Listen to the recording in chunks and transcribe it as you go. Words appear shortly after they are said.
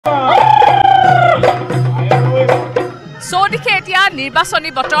চৌদিশে এতিয়া নিৰ্বাচনী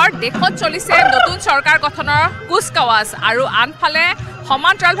বতৰ দেশত চলিছে নতুন চৰকাৰ গঠনৰ কুচকাৱাজ আৰু আনফালে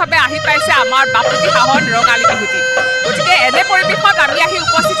সমান্তৰালভাৱে আহি পাইছে আমাৰ বাপুতি সাহন ৰঙালী বিহুটি গতিকে এনে পৰিৱেশত আমি আহি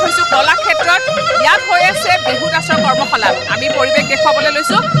উপস্থিত হৈছোঁ কলাক্ষেত্ৰত ইয়াত হৈ আছে বিহু নাচৰ কৰ্মশালা আমি পৰিৱেশ দেখুৱাবলৈ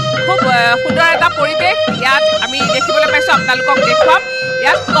লৈছোঁ খুব সুন্দৰ এটা পৰিৱেশ ইয়াত আমি দেখিবলৈ পাইছোঁ আপোনালোকক দেখুৱাম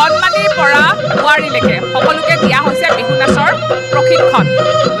ইয়াত কণমানিৰ পৰা বোৱাৰীলৈকে সকলোকে দিয়া হৈছে বিহু নাচৰ প্ৰশিক্ষণ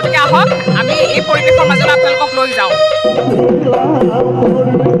গতিকে আহক আমি এই পৰিৱেশৰ মাজলৈ আপোনালোকক লৈ যাওঁ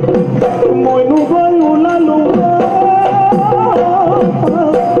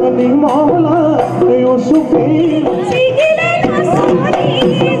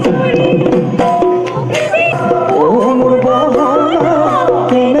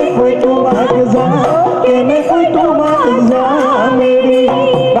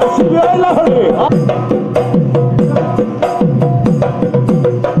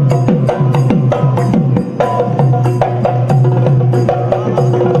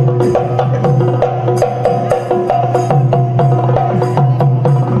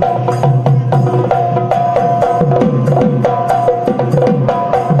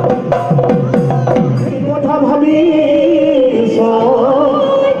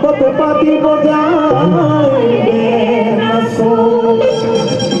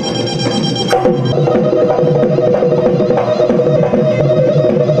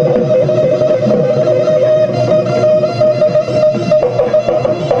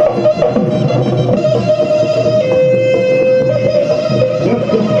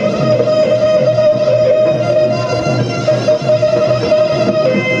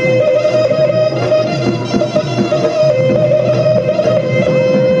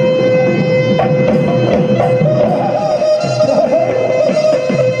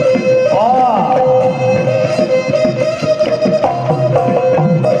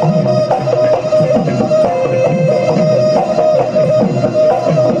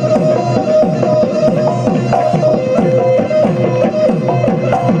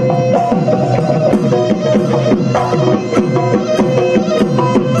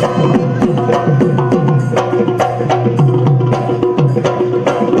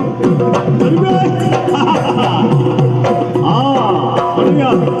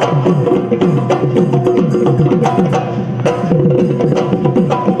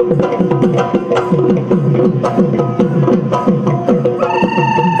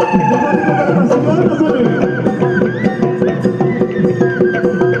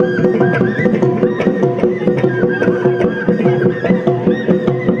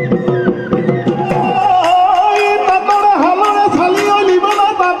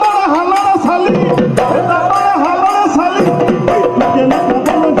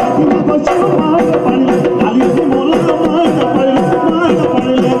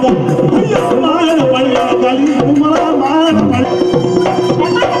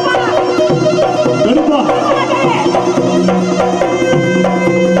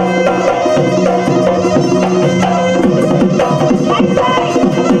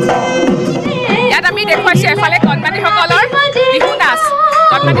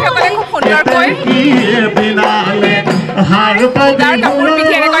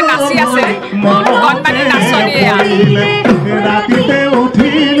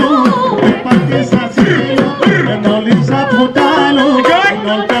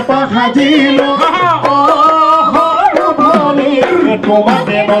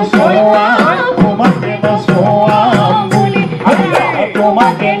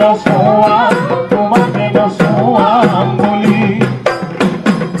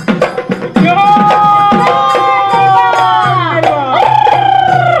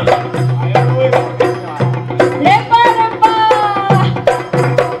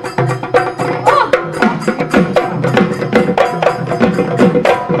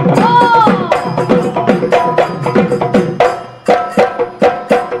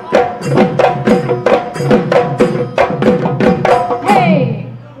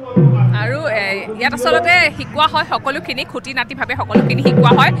সকলোখিনি খুটি নাতিভাৱে সকলোখিনি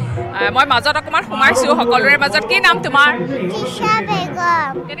শিকোৱা হয় মই মাজত অকমান সোমাইছোঁ সকলোৰে মাজত কি নাম তোমাৰ তিশা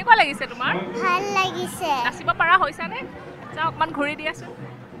বেগম কেনেকুৱা লাগিছে তোমাৰ ভাল লাগিছে নাচিব পৰা হৈছানে যা অকমান ঘূৰি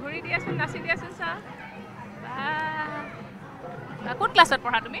দিয়াচোন নাচি দিয়াচোন চা কোন ক্লাছত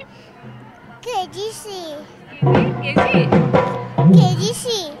পঢ়া তুমি কেজি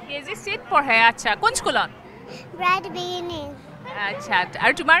চিত পঢ়ে আচ্ছা কোন স্কুলত ব্ৰাইট বিগিনিং আচ্ছা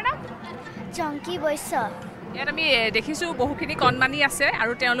আৰু তোমাৰ নাম জংকি বৈশ্য ইয়াত আমি দেখিছোঁ বহুখিনি কণমানি আছে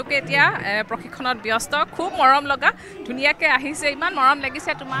আৰু তেওঁলোকে এতিয়া প্ৰশিক্ষণত ব্যস্ত খুব মৰম লগা ধুনীয়াকৈ আহিছে ইমান মৰম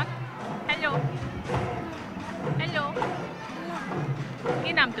লাগিছে তোমাক হেল্ল'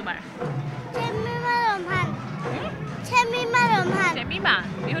 কি নাম তোমাৰ মিমা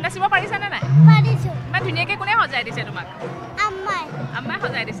বিহু নাচিব পাৰিছানে নাই পাৰিছোঁ ইমান ধুনীয়াকৈ কোনে সজাই দিছে তোমাক আম্মাই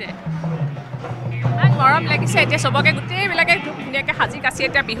সজাই দিছে ইমান মৰম লাগিছে এতিয়া চবকে গোটেইবিলাকে ধুনীয়াকৈ সাজি কাচি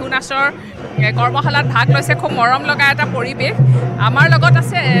এতিয়া বিহু নাচৰ কৰ্মশালাত ভাগ লৈছে খুব মৰম লগা এটা পৰিৱেশ আমাৰ লগত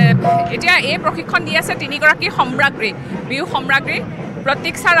আছে এতিয়া এই প্ৰশিক্ষণ দি আছে তিনিগৰাকী সম্ৰাজ্ঞী বিহু সম্ৰাজ্ঞী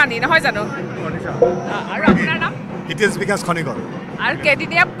প্ৰতীক্ষা ৰাণী নহয় জানো আৰু আপোনাৰ নাম ইতিহাস বিকাশ খনিকৰ আৰু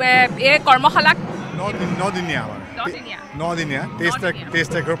কেইদিনীয়া এই কৰ্মশালাক 9 দিনীয়া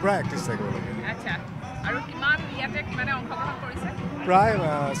 23 তাৰিখৰ পৰা 31 তাৰিখলৈকে আচ্ছা আৰু কিমান ইয়াতে মানে অংশগ্ৰহণ কৰিছে প্ৰায়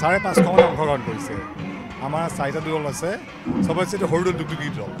 550 খন অংশগ্ৰহণ কৰিছে আমাৰ 4টা দল আছে সবতছে সৰু দুগদুগী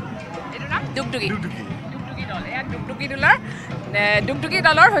দল এইটো নাম দুগদুগী দল এয়া দুগদুগী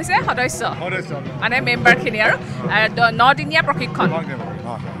দলৰ হৈছে সদস্য মানে মেম্বাৰখিনি আৰু 9 দিনীয়া প্ৰশিক্ষণ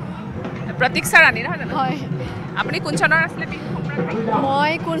প্ৰতীক্ষা ৰাণী নহয় জানো হয় আপুনি কোন চনৰ আছিলে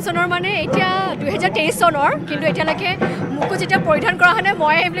মই কোন চনৰ মানে এতিয়া 2023 চনৰ কিন্তু এতিয়ালৈকে মোকো যেতিয়া পৰিধান কৰা হয়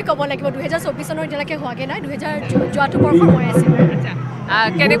মই বুলি ক'ব লাগিব 2024 চনৰ এতিয়ালৈকে হোৱাগৈ নাই 2000 যোৱাটো বৰ্ষৰ মই আছিলোঁ আচ্ছা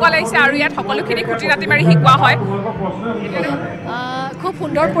কেনেকুৱা লাগিছে আৰু ইয়াত সকলোখিনি খুঁটি ৰাতি মাৰি শিকোৱা হয় খুব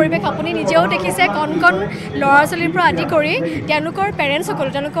সুন্দৰ পৰিৱেশ আপুনি নিজেও দেখিছে কণ কণ ল'ৰা ছোৱালীৰ পৰা আদি কৰি তেওঁলোকৰ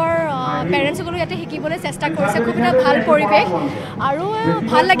পেৰেণ্টছসকলো ইয়াতে শিকিবলৈ চেষ্টা কৰিছে খুব এটা ভাল পৰিৱেশ আৰু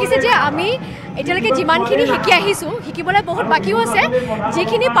ভাল লাগিছে যে আমি এতিয়ালৈকে যিমানখিনি শিকি আহিছোঁ শিকিবলৈ বহুত বাকীও আছে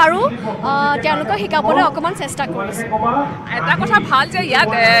যিখিনি পাৰোঁ তেওঁলোকক শিকাবলৈ অকণমান চেষ্টা কৰিছোঁ এটা কথা ভাল যে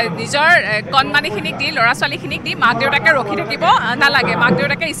ইয়াত নিজৰ কণমানিখিনিক দি ল'ৰা ছোৱালীখিনিক দি মাক দেউতাকে ৰখি থাকিব নালাগে মাক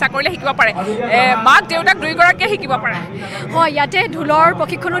দেউতাকে ইচ্ছা কৰিলে শিকিব পাৰে মাক দেউতাক দুয়োগৰাকীয়ে শিকিব পাৰে হয় ইয়াতে ঢোলৰ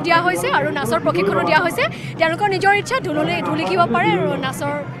প্ৰশিক্ষণো দিয়া হৈছে আৰু নাচৰ প্ৰশিক্ষণো দিয়া হৈছে তেওঁলোকৰ নিজৰ ইচ্ছা ঢোল শিকিব পাৰে আৰু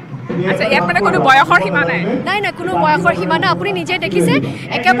নাচৰ আচ্ছা ইয়াত মানে কোনো বয়সৰ সীমা নাই নাই কোনো বয়সৰ সীমা নাই আপুনি নিজে দেখিছে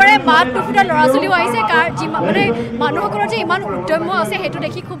একেবাৰে মাত নুফুটা ল'ৰা ছোৱালীও আহিছে মানে মানুহসকলৰ যে ইমান উদ্যম আছে সেইটো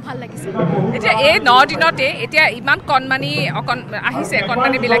দেখি খুব ভাল লাগিছে এতিয়া এই 9 দিনতে এতিয়া ইমান কণমানি আহিছে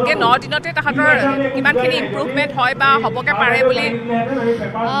কণমানিবিলাকে 9 দিনতে তাহাঁতৰ কিমানখিনি ইম্প্ৰুভমেণ্ট হয় বা হ'বকে পাৰে বুলি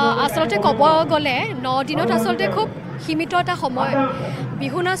আচলতে ক'ব গ'লে 9 দিনত আচলতে খুব সীমিত এটা সময়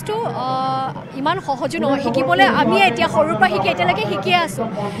বিহু নাচটো ইমান সহজো নহয় শিকিবলৈ আমি এতিয়া সৰুৰ পৰা এতিয়ালৈকে শিকিয়ে আছোঁ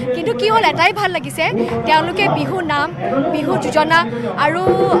কিন্তু কি হ'ল এটাই ভাল লাগিছে তেওঁলোকে বিহু নাম বিহু যোজনা আৰু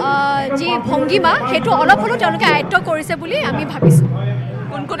যি ভংগীমা সেইটো অলপ হ'লেও তেওঁলোকে আয়ত্ব কৰিছে বুলি আমি ভাবিছোঁ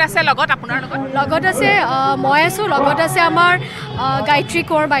কোন আছে লগত আপোনাৰ লগত আছে মই আছোঁ লগত আছে আমাৰ গায়ত্ৰী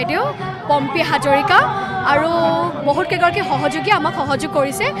কোঁৱৰ বাইদেউ পম্পী হাজৰিকা আৰু বহুত কেইগৰাকী সহযোগী আমাক সহযোগ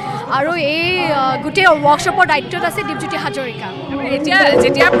কৰিছে আৰু এই গোটেই ৱৰ্কশ্বপৰ দায়িত্বত আছে দীপজ্যোতি হাজৰিকা এতিয়া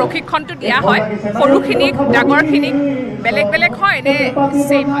যেতিয়া প্ৰশিক্ষণটো দিয়া হয় সৰুখিনিক ডাঙৰখিনিক বেলেগ হয় নে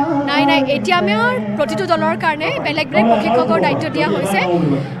ছেম হয় নাই এতিয়া আমাৰ প্ৰতিটো দলৰ কাৰণে বেলেগ প্ৰশিক্ষকৰ দায়িত্ব দিয়া হৈছে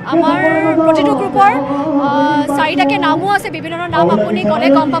আমাৰ প্ৰতিটো গ্ৰুপৰ 4টাকৈ নামো আছে বিভিন্ন ধৰণৰ নাম আপুনি গ'লে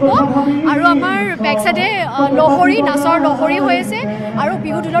গম পাব আৰু আমাৰ বেক চাইডে নাচৰ লহৰী হৈ আছে আৰু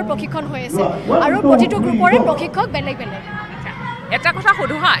বিহু ঢোলৰ প্ৰশিক্ষণ হৈ আছে আৰু প্ৰতিটো গ্ৰুপৰে প্ৰশিক্ষক বেলেগ এটা কথা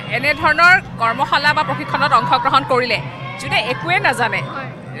সুধো হা এনেধৰণৰ কৰ্মশালা বা প্ৰশিক্ষণত অংশগ্ৰহণ কৰিলে যোনে একোৱে নাজানে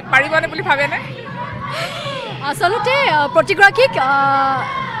পাৰিবনে বুলি ভাবেনে আচলতে প্ৰতিগৰাকীক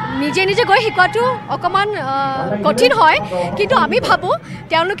নিজে গৈ শিকোৱাটো অকণমান কঠিন হয় কিন্তু আমি ভাবোঁ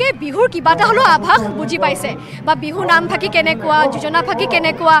তেওঁলোকে বিহুৰ কিবা এটা হ'লেও আভাস বুজি পাইছে বা বিহু নাম ফাকি কেনেকুৱা যোজনা ফাকি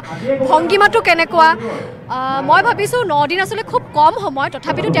কেনেকুৱা ভংগীমাটো কেনেকুৱা মই ভাবিছোঁ 9 দিন আচলতে খুব কম সময়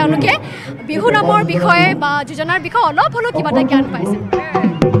তথাপিতো তেওঁলোকে বিহু নামৰ বিষয়ে বা যোজনাৰ বিষয়ে অলপ হ'লেও কিবা এটা জ্ঞান পাইছে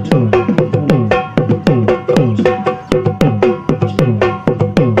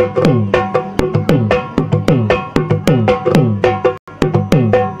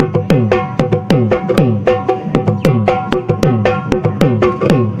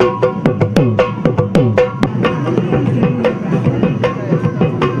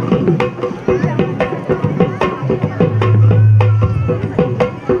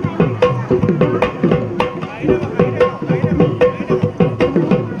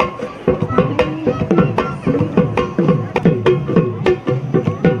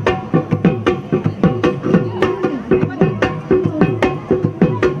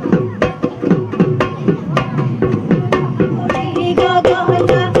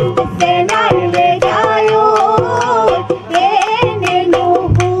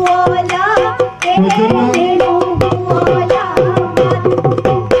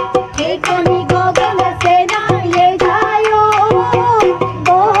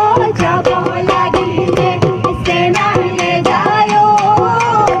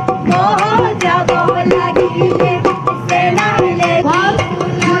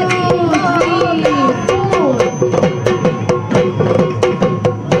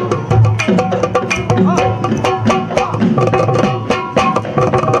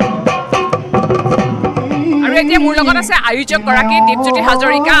এতিয়া মোৰ লগত আছে আয়োজকগৰাকী দীপজ্যোতি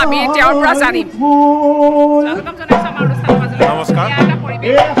হাজৰিকা আমি তেওঁৰ পৰা জানিম স্বাগতম জনাইছো আমাৰ অনুষ্ঠানৰ মাজলৈ নমস্কাৰ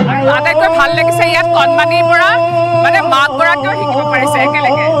আটাইতকৈ ভাল লাগিছে ইয়াত কণমানিৰ পৰা মানে মাকগৰাকীও শিকিব পাৰিছে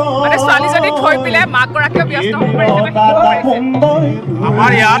একেলগে মানে ছোৱালীজনীক থৈ পেলাই মাকগৰাকীও ব্যস্ত হ'ব পাৰিছে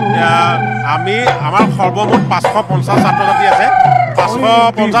আমাৰ ইয়াত আমি আমাৰ সৰ্বমুঠ 550 ছাত্ৰ-ছাত্ৰী আছে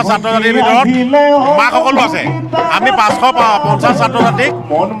 550 ছাত্ৰ-ছাত্ৰীৰ ভিতৰত মাকসকলো আছে আমি 550 ছাত্ৰ-ছাত্ৰীক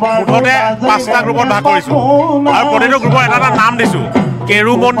মুঠতে 5টা গ্ৰুপত ভাগ কৰিছোঁ আৰু প্ৰতিটো গ্ৰুপৰ এটা নাম দিছোঁ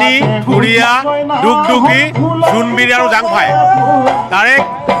কেৰুমণি ধুৰীয়া দুগদুগী জোনবিৰি আৰু জাংফাই তাৰে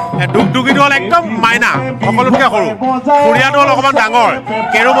দুগদুগীটো হ'ল একদম মাইনা সকলোতকৈ সৰু ধুৰীয়াটো হ'ল অকণমান ডাঙৰ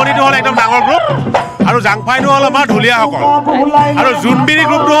কেৰুমণিটো হ'ল একদম ডাঙৰ গ্ৰুপ আৰু জাংফাইটো হ'ল আমাৰ ঢুলীয়াসকল আৰু জোনবিৰি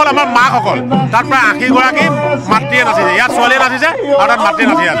গ্ৰুপটো হ'ল আমাৰ মাকসকল তাত প্ৰায় 80গৰাকী মাতৃয়ে নাচিছে ইয়াত ছোৱালীয়ে নাচিছে আৰু তাত মাতৃয়ে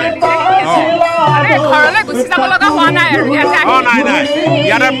নাচি আছে ঘৰলৈ গুচি যাব লগা হোৱা নাই আৰু নাই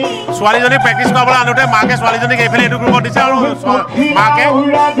ইয়াতে ছোৱালীজনী প্ৰেক্টিচ কৰিবলৈ আনোতে মাকে ছোৱালীজনীক এইফালে এইটো গ্ৰুপত দিছে আৰু মাকে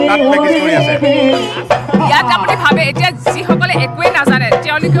তাত প্ৰেক্টিচ কৰি আছে ইয়াত আপুনি ভাবে এতিয়া যিসকলে একোৱে নাজানে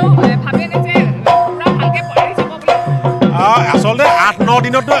তেওঁলোকেও ভাবেনে যে পুৰা ভালকৈ পঢ়ি যাব বুলি আচলতে 8-9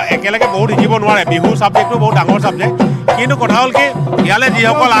 দিনতো একেলগে বহুত শিকিব নোৱাৰে বিহু ছাবজেক্টটো বহুত ডাঙৰ ছাবজেক্ট কিন্তু কথা হ'ল কি ইয়ালৈ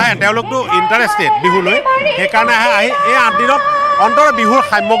যিসকল আহে তেওঁলোকতো ইণ্টাৰেষ্টেড বিহুলৈ সেইকাৰণে আহি এই 8 দিনত অন্তত বিহুৰ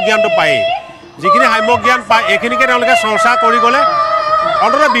সাম্যক জ্ঞানটো পায়েই যিখিনি সাম্যক জ্ঞান পায় এইখিনিকে তেওঁলোকে চৰ্চা কৰি গ'লে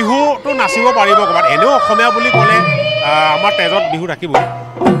অন্তত বিহুটো নাচিব পাৰিব ক'ৰবাত এনেও অসমীয়া বুলি ক'লে আমাৰ তেজত বিহু থাকিবই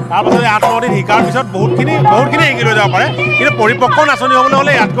তাৰপাছত 8-9 দিন শিকাৰ পিছত বহুতখিনি শিকি লৈ যাব পাৰে কিন্তু পৰিপক্ক নাচনি হ'বলৈ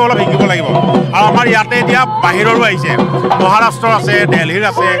হ'লে ইয়াতকৈ অলপ শিকিব লাগিব আৰু আমাৰ ইয়াতে এতিয়া বাহিৰৰো আহিছে মহাৰাষ্ট্ৰৰ আছে দিল্লীৰ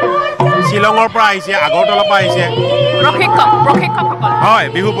আছে শ্বিলঙৰ পৰা আহিছে আগৰতলাৰ পৰা আহিছে প্ৰশিক্ষকসকল হয়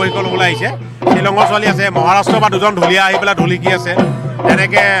বিহু প্ৰশিক্ষণ ল'বলৈ আহিছে শ্বিলঙৰ ছোৱালী আছে মহাৰাষ্ট্ৰৰ পৰা দুজন ঢুলীয়া আহি পেলাই ঢুলিকি আছে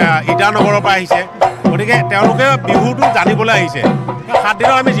তেনেকৈ ইটানগৰৰ পৰা আহিছে গতিকে তেওঁলোকে বিহুটো জানিবলৈ আহিছে 7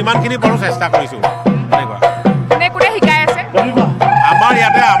 দিনত আমি যিমানখিনি পাৰোঁ চেষ্টা কৰিছোঁ তেনেকুৱা কোনে শিকাই আছে আমাৰ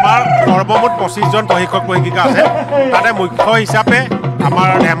ইয়াতে আমাৰ সৰ্বমুঠ 25জন প্ৰশিক্ষক প্ৰশিক্ষিকা আছে তাতে মুখ্য হিচাপে আমাৰ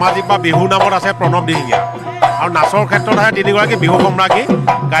ধেমাজি বা বিহু নামত আছে প্ৰণৱ দিহিঙীয়া আৰু নাচৰ ক্ষেত্ৰত আছে 3গৰাকী বিহু সম্ৰাজ্ঞী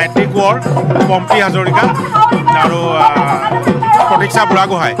গায়ত্ৰী কোঁৱৰ পম্পী হাজৰিকা আৰু প্ৰতীক্ষা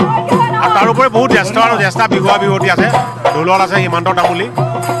বুঢ়াগোহাঁই আৰু তাৰোপৰি বহুত জ্যেষ্ঠ বিহুৱা বিহুৱতী আছে ঢোলত আছে হিমান্ত তামুলী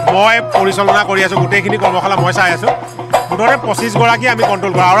মই পৰিচালনা কৰি আছোঁ গোটেইখিনি কৰ্মশালা মই চাই আছোঁ মুঠতে 25গৰাকী আমি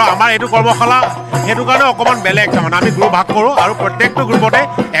কণ্ট্ৰল কৰোঁ আৰু আমাৰ এইটো কৰ্মশালা সেইটো কাৰণে অকণমান বেলেগ তাৰমানে আমি গ্ৰুপ ভাগ কৰোঁ আৰু প্ৰত্যেকটো গ্ৰুপতে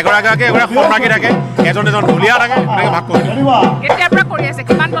এগৰাকী সম্ৰাজ্ঞী থাকে এজন ঢুলীয়া থাকে তেনেকৈ ভাগ কৰোঁ কেতিয়াৰ পৰা কৰি আছে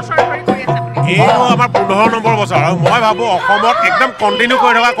কিমান বছৰ ধৰি কৰি আছে এইটো আমাৰ 15 নম্বৰ বছৰ আৰু মই ভাবোঁ অসমত একদম কণ্টিনিউ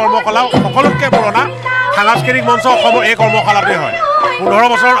কৰি থকা কৰ্মশালা সকলোতকৈ পুৰণা সাংস্কৃতিক মঞ্চ অসমৰ এই কৰ্মশালাটোৱে হয়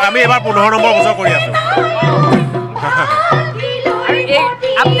 15 বছৰ আমি এইবাৰ 15 নম্বৰ বছৰ কৰি আছোঁ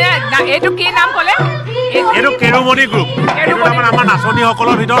এইটো কি নাম ক'লে এইটো কেৰুমণি গ্ৰুপ এইটো তাৰমানে আমাৰ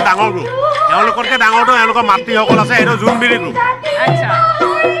নাচনীসকলৰ ভিতৰত ডাঙৰ গ্ৰুপ তেওঁলোকতকৈ ডাঙৰটো এওঁলোকৰ মাতৃসকল আছে এইটো জোনবিৰি গ্ৰুপ আচ্ছা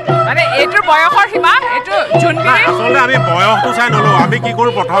মানে এইটোৰ বয়সৰ সীমা এইটো জোনবিৰি আচলতে আমি বয়সটো চাই নলওঁ আমি কি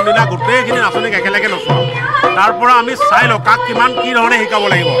কৰোঁ প্ৰথম দিনা গোটেইখিনি নাচনীক একেলগে নচোৱাওঁ তাৰ পৰা আমি চাই লওঁ কাক কিমান কি ধৰণে শিকাব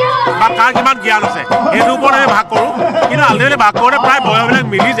লাগিব বা কাৰ কিমান জ্ঞান আছে সেইটোৰ ওপৰত আমি ভাগ কৰোঁ কিন্তু আল্টিমেটলি ভাগ কৰোঁতে প্ৰায় বয়সবিলাক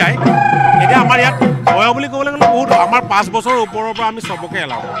মিলি যায় এতিয়া আমাৰ ইয়াত বয়স বুলি ক'বলৈ গ'লে বহুত আমাৰ 5 বছৰৰ ওপৰৰ পৰা আমি চবকে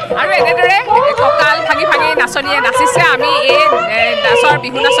এলাও আৰু এনেদৰে কঁকাল ভাঙি নাচনীয়ে নাচিছে আমি এই নাচৰ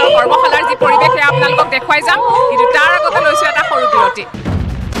বিহু নাচৰ কৰ্মশালাৰ যি পৰিৱেশ সেয়া আপোনালোকক দেখুৱাই যাম কিন্তু তাৰ আগতে লৈছোঁ এটা সৰু বিৰতি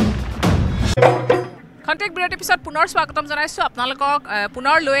খন্তেক বিৰতিৰ পিছত পুনৰ স্বাগতম জনাইছোঁ আপোনালোকক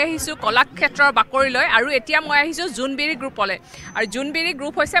পুনৰ লৈ আহিছোঁ কলাক্ষেত্ৰৰ বাকৰিলৈ আৰু এতিয়া মই আহিছোঁ জোনবিৰি গ্ৰুপলৈ আৰু জোনবিৰি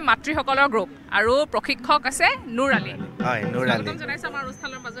গ্ৰুপ হৈছে মাতৃসকলৰ গ্ৰুপ আৰু প্ৰশিক্ষক আছে নুৰ আলী হয় নুৰ আলী জনাইছোঁ আমাৰ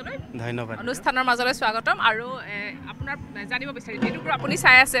অনুষ্ঠানৰ মাজলৈ ধন্যবাদ অনুষ্ঠানৰ মাজলৈ স্বাগতম আৰু আপোনাৰ জানিব বিচাৰিছোঁ এইটো গ্ৰুপ আপুনি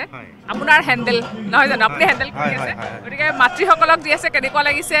চাই আছে আপোনাৰ হেণ্ডেল নহয় জানো আপুনি হেণ্ডেল কৰি আছে গতিকে মাতৃসকলক দি আছে কেনেকুৱা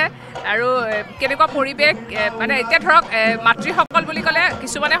লাগিছে আৰু কেনেকুৱা পৰিৱেশ মানে এতিয়া ধৰক মাতৃসকল বুলি ক'লে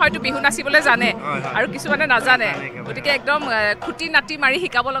কিছুমানে হয়তো বিহু নাচিবলৈ জানে আৰু কিছুমানে নাজানে গতিকে একদম খুটি নাটি মাৰি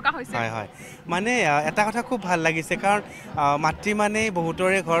শিকাব লগা হৈছে হয় হয় মানে এটা কথা খুব ভাল লাগিছে কাৰণ মাতৃ মানে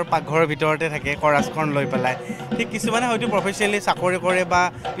বহুতৰে ঘৰ পাকঘৰৰ ভিতৰতে থাকে কৰাচখন লৈ পেলাই ঠিক কিছুমানে হয়তো প্ৰফেচনেলি চাকৰি কৰে বা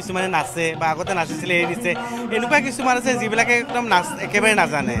কিছুমানে নাচে বা আগতে নাচিছিলে এৰি দিছে এনেকুৱা কিছুমান আছে যিবিলাকে একদম নাচ একেবাৰে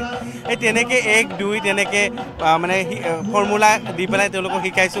নাজানে এই তেনেকৈ 1-2 তেনেকৈ মানে ফৰ্মুলা দি পেলাই তেওঁলোকক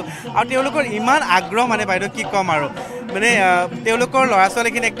শিকাইছোঁ আৰু তেওঁলোকৰ ইমান আগ্ৰহ মানে বাইদেউ কি ক'ম আৰু মানে তেওঁলোকৰ ল'ৰা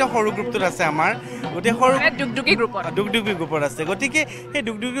ছোৱালীখিনি একদম সৰু গ্ৰুপটোত আছে আমাৰ গোটেই সৰু দুগদুগী গ্ৰুপত আছে গতিকে সেই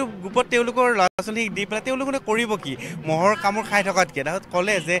দুগদুগী গ্ৰুপত তেওঁলোকৰ ল'ৰা ছোৱালীক দি পেলাই তেওঁলোকে কৰিব কি মহৰ কামোৰ খাই থকাতকৈ তাৰপিছত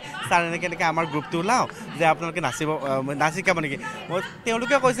ক'লে যে ছাৰ এনেকৈ আমাৰ গ্ৰুপটো ওলাওঁ যে আপোনালোকে নাচ শিকাব নেকি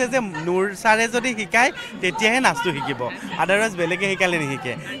তেওঁলোকে কৈছে যে নুৰ ছাৰে যদি শিকায় তেতিয়াহে নাচটো শিকিব আদাৰৱাইজ বেলেগে শিকালে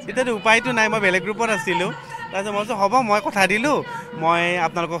নিশিকে তেতিয়াতো উপায়টো নাই মই বেলেগ গ্ৰুপত আছিলোঁ তাৰপিছত মই কৈছোঁ হ'ব মই কথা দিলোঁ মই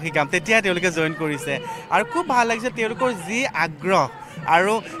আপোনালোকক শিকাম তেতিয়া তেওঁলোকে জইন কৰিছে আৰু খুব ভাল লাগিছে তেওঁলোকৰ যি আগ্ৰহ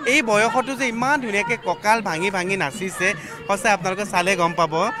আৰু এই বয়সতো যে ইমান ধুনীয়াকৈ কঁকাল ভাঙি ভাঙি নাচিছে সঁচাই আপোনালোকে চালে গম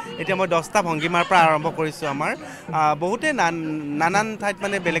পাব এতিয়া মই 10টা ভংগীমাৰ পৰা আৰম্ভ কৰিছোঁ আমাৰ বহুতে নানান ঠাইত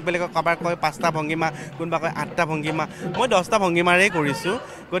মানে বেলেগ বেলেগ কাৰোবাৰ কয় 5টা ভংগীমা কোনোবা কয় 8টা ভংগীমা মই 10টা ভংগীমাৰেই কৰিছোঁ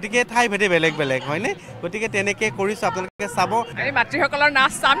গতিকে ঠাই ভেদে বেলেগ বেলেগ হয়নে গতিকে তেনেকৈ কৰিছোঁ আপোনালোকে চাব এই মাতৃসকলৰ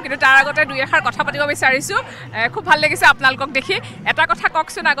নাচ চাম কিন্তু তাৰ আগতে দুই এষাৰ কথা পাতিব বিচাৰিছোঁ খুব ভাল লাগিছে আপোনালোকক দেখি এটা কথা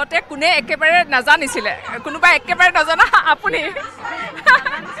কওকচোন আগতে কোনে একেবাৰে নাজানিছিলে কোনোবা একেবাৰে নজনা আপুনি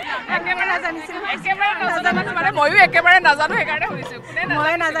একেবাৰে নাজানো মানে ময়ো একেবাৰে নাজানো সেইকাৰণে শুনিছোঁ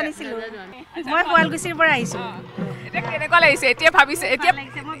মই নাজানিছিলোঁ মই শুৱালকুছিৰ পৰা আহিছোঁ এতিয়া কেনেকুৱা লাগিছে এতিয়া ভাবিছে এতিয়া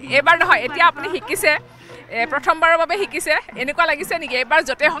এইবাৰ নহয় এতিয়া আপুনি শিকিছে প্ৰথমবাৰৰ বাবে শিকিছে এনেকুৱা লাগিছে নেকি এইবাৰ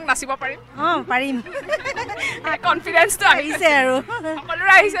য'তে হওক নাচিব পাৰিম পাৰিম কনফিডেন্সটো আহিছে আৰু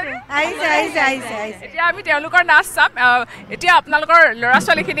সকলোৰে আহিছে আহিছে এতিয়া আমি তেওঁলোকৰ নাচ চাম এতিয়া আপোনালোকৰ ল'ৰা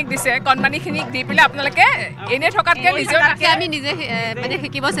ছোৱালীখিনিক দিছে কণমানিখিনিক দি পেলাই আপোনালোকে এনে থকাতকৈ আমি নিজে মানে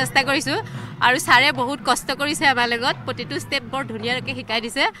শিকিব চেষ্টা কৰিছোঁ আৰু ছাৰে বহুত কষ্ট কৰিছে আমাৰ লগত প্ৰতিটো ষ্টেপ বৰ ধুনীয়াকৈ শিকাই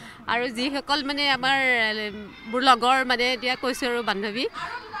দিছে আৰু যিসকল মানে আমাৰ মোৰ লগৰ মানে এতিয়া কৈছোঁ আৰু বান্ধৱী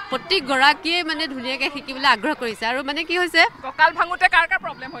প্ৰত্যেকগৰাকীয়ে মানে ধুনীয়াকৈ শিকিবলৈ আগ্ৰহ কৰিছে আৰু মানে কি হৈছে কঁকাল ভাঙোতে কাৰ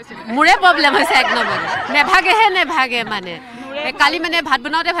প্ৰব্লেম হৈছিল মোৰে প্ৰব্লেম হৈছে এক নম্বৰ নেভাগে মানে কালি মানে ভাত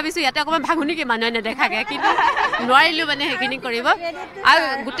বনাওঁতে ভাবিছোঁ ইয়াতে অকণমান ভাঙো নেকি মানুহে নেদেখাকৈ কিন্তু নোৱাৰিলোঁ মানে সেইখিনি কৰিব আৰু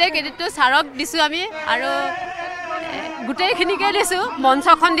গোটেই ক্ৰেডিটটো ছাৰক দিছোঁ আমি আৰু গোটেইখিনিকে দিছোঁ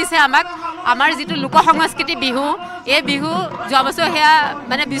মঞ্চখন দিছে আমাক আমাৰ যিটো লোক সংস্কৃতি বিহু এই বিহু যোৱা বছৰ সেয়া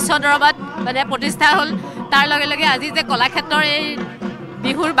মানে বিশ্ব দৰবাৰত মানে প্ৰতিষ্ঠা হ'ল তাৰ লগে লগে আজি যে কলাক্ষেত্ৰৰ এই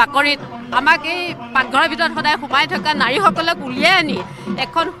বিহুৰ বাকৰিত আমাক এই পাকঘৰৰ ভিতৰত সদায় সোমাই থকা নাৰীসকলক উলিয়াই আনি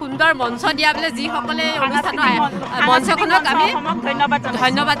এখন সুন্দৰ মঞ্চ দিয়া বোলে যিসকলে অনুষ্ঠানৰ মঞ্চখনক আমি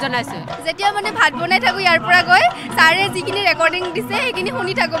ধন্যবাদ জনাইছোঁ যেতিয়া মানে ভাত বনাই থাকোঁ ইয়াৰ পৰা গৈ ছাৰে যিখিনি ৰেকৰ্ডিং দিছে সেইখিনি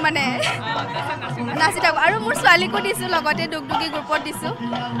শুনি থাকোঁ মানে নাচি থাকোঁ আৰু মোৰ ছোৱালীকো দিছোঁ লগতে দুগদুগী গ্ৰুপত দিছোঁ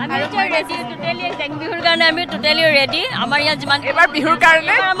আৰু জেং বিহুৰ কাৰণে আমি টোটেলি ৰেডি আমাৰ ইয়াত যিমান এইবাৰ বিহুৰ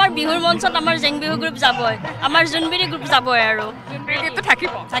কাৰণে আমাৰ বিহুৰ মঞ্চত আমাৰ জেং বিহু গ্ৰুপ যাবই আমাৰ জোনবিৰি গ্ৰুপ যাবই আৰু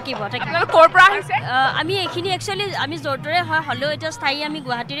থাকিব ক'ৰ পৰা আহিছে আমি এইখিনি একচুৱেলি আমি য'তৰে হয় হ'লেও এতিয়া স্থায়ী আমি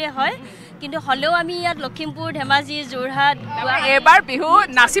গুৱাহাটীৰে হয় কিন্তু হ'লেও আমি ইয়াত লখিমপুৰ ধেমাজি যোৰহাট এইবাৰ বিহু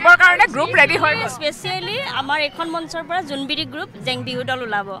নাচিবৰ কাৰণে গ্ৰুপ ৰেডি হয় স্পেচিয়েলি আমাৰ এইখন মঞ্চৰ পৰা জোনবিৰি গ্ৰুপ জেং বিহু দল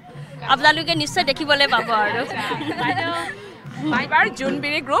ওলাব আপোনালোকে নিশ্চয় দেখিবলৈ পাব আৰু এইবাৰ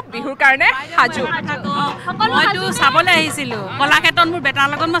জোনবিৰি গ্ৰুপ বিহুৰ কাৰণে সাজু মইতো চাবলৈ আহিছিলোঁ কলাক্ষেত্ৰত মোৰ বেটাৰ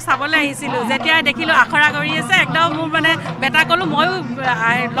লগত মই চাবলৈ আহিছিলোঁ যেতিয়া দেখিলোঁ আখৰা কৰি আছে একদম মোৰ মানে বেটা ক'লোঁ ময়ো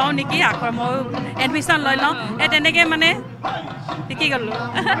লওঁ নেকি আখৰা ময়ো এডমিশ্যন লৈ লওঁ এই তেনেকৈ মানে শিকি গ'লোঁ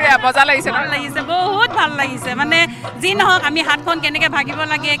মজা লাগিছে ভাল লাগিছে বহুত ভাল লাগিছে মানে যি নহওক আমি হাতখন কেনেকৈ ভাগিব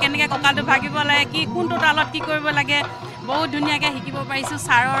লাগে কেনেকৈ কঁকালটো ভাগিব লাগে কি কোনটো তালত কি কৰিব লাগে বহুত ধুনীয়াকৈ শিকিব পাৰিছোঁ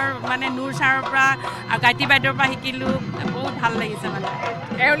ছাৰৰ মানে নূৰ ছাৰৰ পৰা আৰু গায়ত্ৰী বাইদেউৰ পৰা শিকিলোঁ বহুত ভাল লাগিছে মানে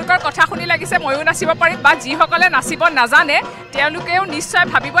এওঁলোকৰ কথা শুনি লাগিছে ময়ো নাচিব পাৰিম বা যিসকলে নাচিব নাজানে তেওঁলোকেও নিশ্চয়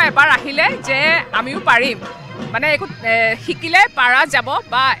ভাবিব এবাৰ আহিলে যে আমিও পাৰিম মানে একো শিকিলে পাৰা যাব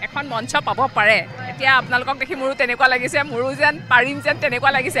বা এখন মঞ্চ পাব পাৰে এতিয়া আপোনালোকক দেখি মোৰো তেনেকুৱা লাগিছে মোৰো যেন পাৰিম যেন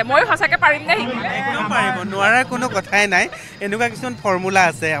তেনেকুৱা লাগিছে ময়ো সঁচাকৈ পাৰিম নে শিকিলে একদম পাৰিব নোৱাৰাৰ কোনো কথাই নাই এনেকুৱা কিছুমান ফৰ্মুলা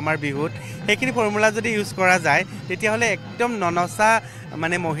আছে আমাৰ বিহুত সেইখিনি ফৰ্মুলা যদি ইউজ কৰা যায় তেতিয়াহ'লে একদম ননচা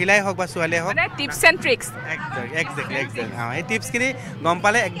মানে মহিলাই হওক বা ছোৱালীয়ে হওক টিপছ এণ্ড ট্ৰিক্স একজেক্টলি এই টিপছখিনি গম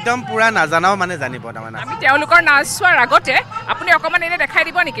পালে একদম পূৰা নাজানাও মানে জানিব তাৰমানে আমি তেওঁলোকৰ নাচ চোৱাৰ আগতে আপুনি অকণমান এনে দেখাই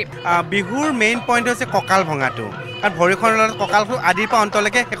দিব নেকি বিহুৰ মেইন পইণ্ট হৈছে কঁকাল ভঙাটো কাৰণ ভৰিখনৰ লগত কঁকালটো আদিৰ পৰা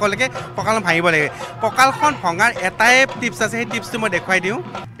অন্তলৈকে শেষলৈকে কঁকালখন ভাঙিব লাগে কঁকালখন ভঙাৰ এটাই টিপছ আছে সেই টিপছটো মই দেখুৱাই দিওঁ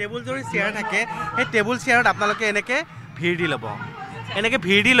টেবুল যদি চেয়াৰ থাকে সেই টেবুল চেয়াৰত আপোনালোকে এনেকৈ ভিৰ দি ল'ব এনেকৈ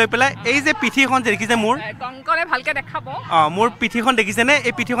ভিৰ দি লৈ পেলাই এই যে পিঠিখন যে দেখিছে মোৰ কংকনে ভালকৈ দেখাব মোৰ পিঠিখন দেখিছেনে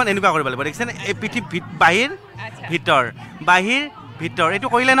এই পিঠিখন এনেকুৱা কৰিব লাগিব দেখিছেনে এই পিঠি বাহিৰ ভিতৰ এইটো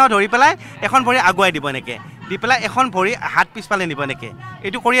কৰিলে ন ধৰি পেলাই এখন ভৰি আগুৱাই দিব এনেকৈ দি পেলাই এখন ভৰি হাত পিছফালে নিব এনেকৈ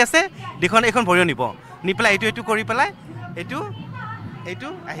এইটো কৰি আছে দুখন এইখন ভৰিও নিব নি পেলাই এইটো কৰি পেলাই এইটো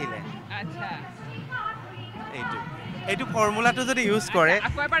আহিলে এইটো ফৰ্মুলাটো যদি ইউজ কৰে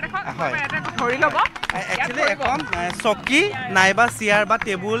হয় একচুৱেলি এখন চকী নাইবা চেয়াৰ বা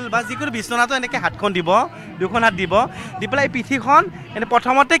টেবুল বা যিকোনো বিচনাটো এনেকৈ হাতখন দিব দুখন হাত দিব দি পেলাই এই পিঠিখন এনে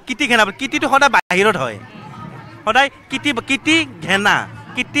প্ৰথমতে কিটি ঘেনা কিটিটো সদায় বাহিৰত হয় সদায় কিটি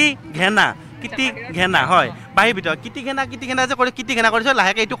ঘেনা হয় বাহিৰ ভিতৰত কিটি ঘেনা যে কৰি কিটি ঘেনা কৰিছে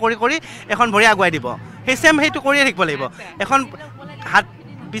লাহেকৈ এইটো কৰি এখন ভৰি আগুৱাই দিব সেই চেম সেইটো কৰিয়ে থাকিব লাগিব এখন হাত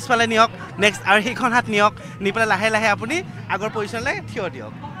পিছফালে নিয়ক নেক্সট আৰু সেইখন হাত নিয়ক নি পেলাই লাহে লাহে আপুনি আগৰ পজিশ্যনলৈ থিয়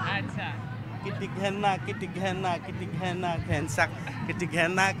দিয়ক কিটি ঘেনা ঘেনচাক কিটি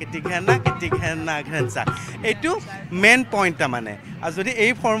ঘেনা কিটি ঘেনা কিটি ঘেনা ঘেনচা এইটো মেইন পইণ্ট তাৰমানে আৰু যদি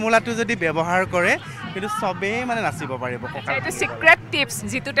এই ফৰ্মুলাটো যদি ব্যৱহাৰ কৰে কিন্তু সবেই মানে নাচিব পাৰিব এইটো সিক্ৰেট টিপছ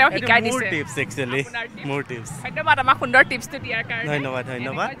যিটো তেওঁ শিকাই দিছে মোৰ টিপছ একচুয়ালি মোৰ টিপছ ধন্যবাদ আমাক সুন্দৰ টিপছটো দিয়াৰ কাৰণে ধন্যবাদ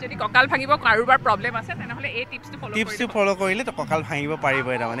যদি কঁকাল ভাঙিব কাৰোবাৰ প্ৰব্লেম আছে তেনেহলে এই টিপছটো ফলো কৰিলে তো কঁকাল ভাঙিব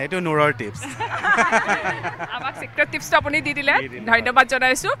পাৰিবই তাৰমানে এইটো নুৰৰ টিপছ আমাক সিক্ৰেট টিপছটো আপুনি দি দিলে ধন্যবাদ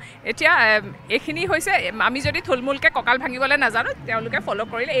জনাইছোঁ এতিয়া এইখিনি হৈছে আমি যদি থুলমূলকৈ কঁকাল ভাঙিবলৈ নাজানো তেওঁলোকে ফলো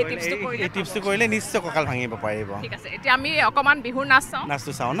কৰিলে এই টিপছটো কৰিলে নিশ্চয় কঁকাল ভাঙিব পাৰিব ঠিক আছে এতিয়া আমি অকণমান বিহুৰ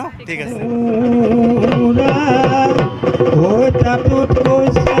নাচটো চাওঁ ন ঠিক আছে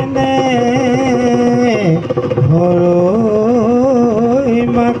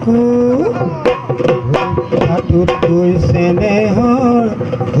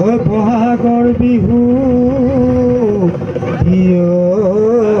বহাগৰ বিহু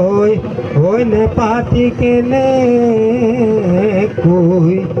নেপাতি কেনে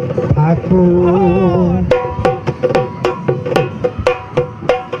কৈ থাকো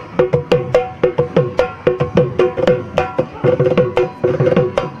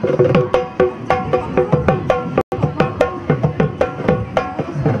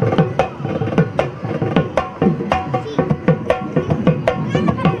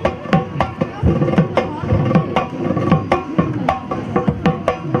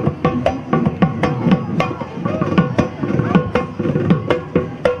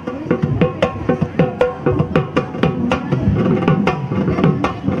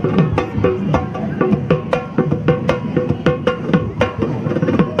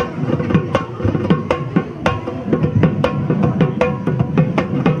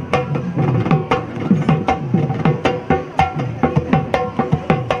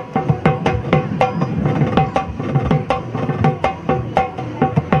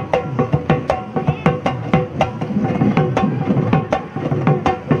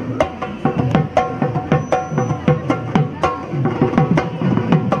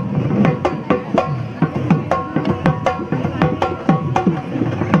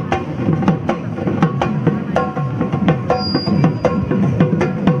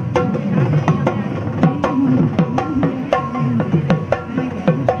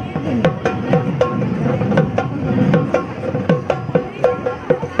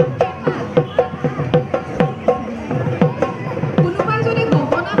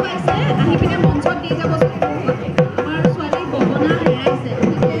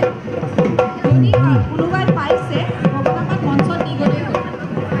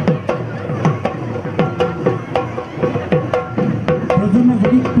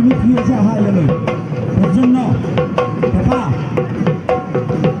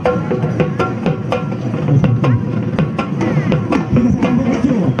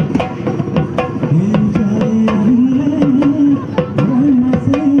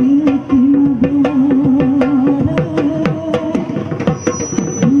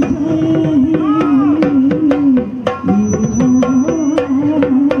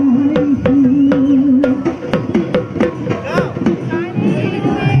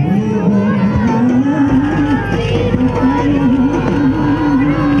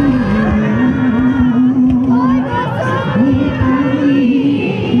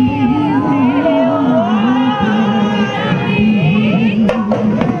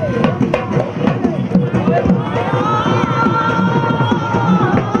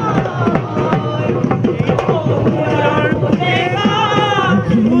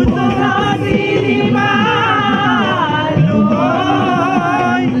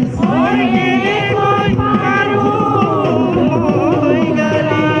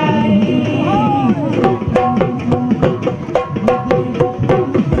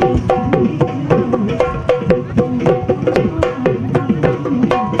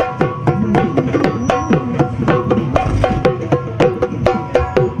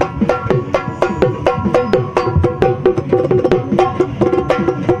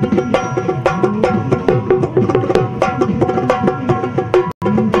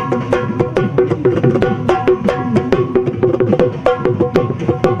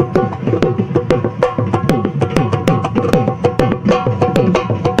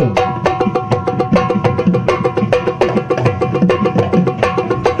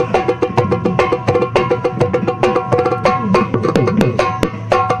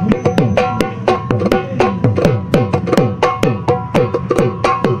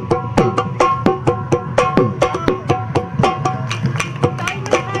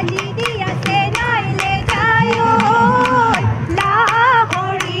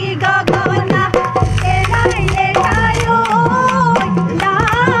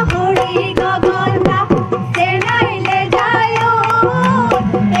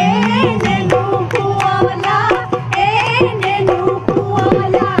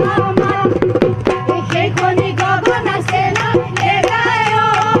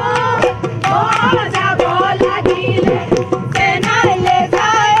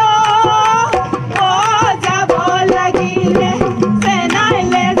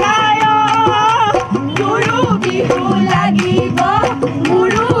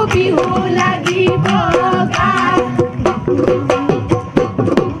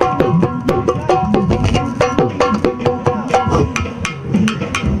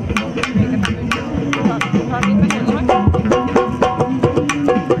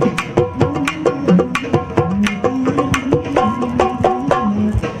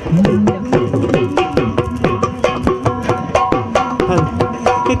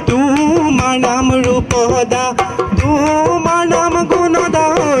তোমাৰ নাম ৰূপদা তোমাৰ নাম গুণদা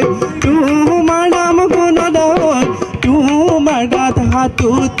তোমাৰ নাম গুণদা তোমাৰ গাত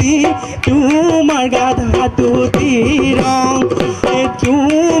হাতুতি ৰং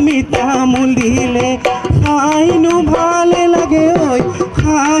তুমি তামোল দিলে খাইনো ভালে লাগে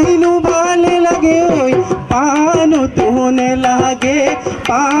খাইনো ভালে লাগে পানো তোনে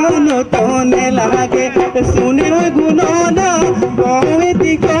লাগে শুনে গুণদা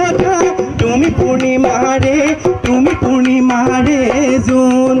কৱেতি কথা তুমি পূৰ্ণিমাৰে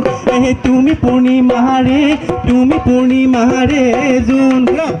জোন তুমি পূৰ্ণিমাৰে জোন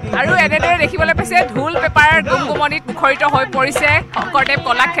আৰু এনেদৰে দেখিবলৈ পাইছে ঢোল পেপাৰ গুমগুমনিত মুখৰিত হৈ পৰিছে শংকৰদেৱ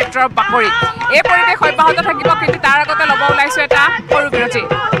কলাক্ষেত্ৰৰ বাকৰি এই পৰিৱেশ অব্যাহত থাকিব কিন্তু তাৰ আগতে ল'ব ওলাইছো এটা সৰু বিৰতি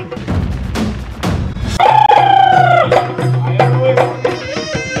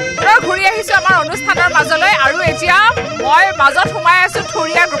ঘূৰি আহিছো আমাৰ অনুষ্ঠানৰ মাজলৈ আৰু এতিয়া মই মাজত সোমাই আছো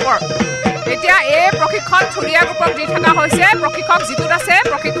থুৰীয়া গ্ৰুপৰ এতিয়া এই প্ৰশিক্ষণ থুৰীয়া গ্ৰুপক দি থকা হৈছে প্ৰশিক্ষক যিটোত আছে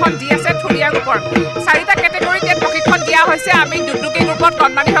প্ৰশিক্ষণ দি আছে থুৰীয়া গ্ৰুপৰ 4টা কেটেগৰীত প্ৰশিক্ষণ দিয়া হৈছে আমি দুগদুগী গ্ৰুপত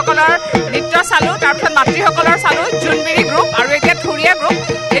কণমানিসকলৰ নৃত্য চালো তাৰপিছত মাতৃসকলৰ চালো জোনবিৰি গ্ৰুপ আৰু এতিয়া থুৰীয়া গ্ৰুপ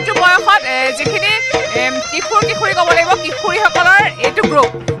এইটো বয়সত যিখিনি কিশোৰী ক'ব লাগিব কিশোৰীসকলৰ এইটো গ্ৰুপ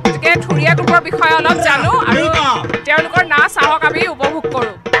গতিকে থুৰীয়া গ্ৰুপৰ বিষয়ে অলপ জানো আৰু তেওঁলোকৰ নাচ আহক আমি উপভোগ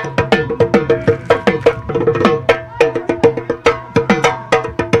কৰোঁ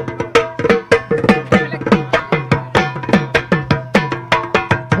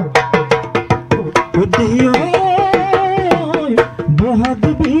বহাগ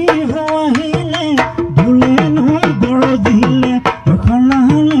বিহু আহিলে ঢোলে নহয় বৰদিলে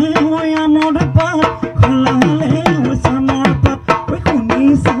খলালে আনৰ পাত খলালে চামৰ পাত শুনি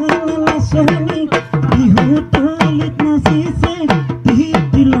চালাচনি বিহু তলিত নাচিছে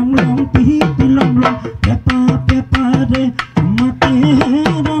টিহি লম লম পেপা পেপাৰে মাতে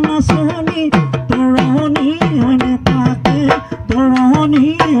নাচনি তৰণি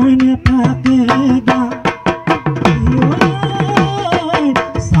অইনে থাকে গা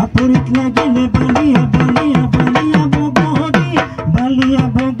সাপুরিত লাগিলে বালিয়া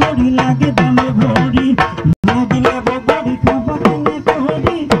বগরি লাগে দলে ভরি লাগিলে বগরি খাবা কেনে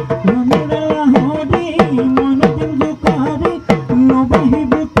করি রমরা হরি মনদিন জোকারি নবহি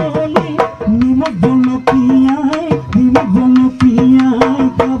বুতলি নিমক জলকিয়াই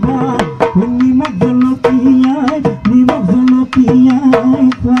খাবা নিমক জলকিয়াই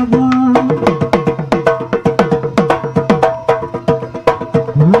খাবা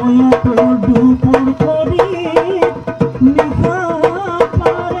দুপুর করি নিশা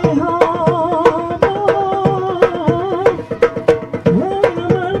পারে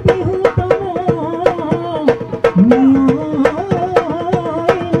আমার বিহু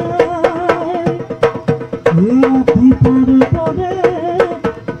পরে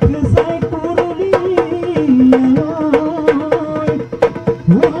পেশাই করলি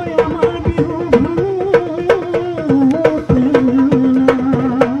আমার বিহু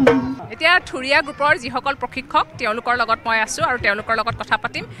থুৰীয়া গ্ৰুপৰ যিসকল প্ৰশিক্ষক তেওঁলোকৰ লগত মই আছোঁ আৰু তেওঁলোকৰ লগত কথা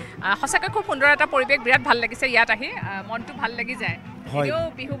পাতিম সঁচাকৈ খুব সুন্দৰ এটা পৰিৱেশ বিৰাট ভাল লাগিছে ইয়াত আহি মনটো ভাল লাগি যায়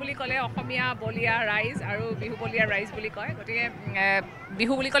বিহু বুলি ক'লে অসমীয়া বলীয়া ৰাইজ আৰু বিহু বলীয়া ৰাইজ বুলি কয় গতিকে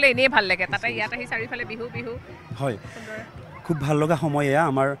বিহু বুলি ক'লে এনেই ভাল লাগে তাতে ইয়াত আহি চাৰিওফালে বিহু হয় খুব ভাল লগা সময় এয়া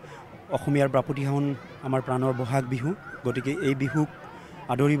আমাৰ অসমীয়াৰ বাপতিসাহোন আমাৰ প্ৰাণৰ বহাগ বিহু গতিকে এই বিহুক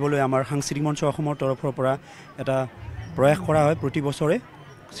আদৰিবলৈ আমাৰ সাংস্কৃতিক মঞ্চ অসমৰ তৰফৰ পৰা এটা প্ৰয়াস কৰা হয় প্ৰতি বছৰে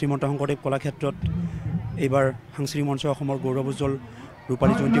শ্ৰীমন্ত শংকৰদেৱ কলাক্ষেত্ৰত এইবাৰ সাংস্কৃতিক মঞ্চ অসমৰ গৌৰৱোজ্জ্বল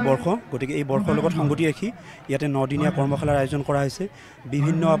ৰূপালী জয়ন্তী বৰ্ষ গতিকে এই বৰ্ষৰ লগত সংগতি ৰাখি ইয়াতে 9দিনীয়া কৰ্মশালাৰ আয়োজন কৰা হৈছে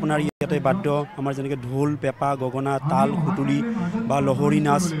বিভিন্ন আপোনাৰ ইয়াতে বাদ্য আমাৰ যেনেকৈ ঢোল পেঁপা গগনা তাল সুতুলি বা লহৰী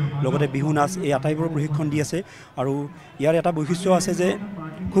নাচ লগতে বিহু নাচ এই আটাইবোৰ প্ৰশিক্ষণ দি আছে আৰু ইয়াৰ এটা বৈশিষ্ট্য আছে যে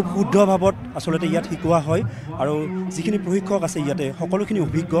খুব শুদ্ধ ভাৱত আচলতে ইয়াত শিকোৱা হয় আৰু যিখিনি প্ৰশিক্ষক আছে ইয়াতে সকলোখিনি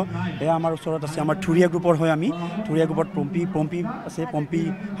অভিজ্ঞ এয়া আমাৰ ওচৰত আছে আমাৰ থুৰীয়া গ্ৰুপৰ হয় আমি থুৰীয়া গ্ৰুপত পম্পী আছে পম্পী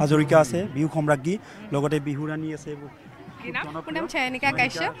হাজৰিকা আছে বিহু সম্ৰাজ্ঞী লগতে বিহুৰাণী আছে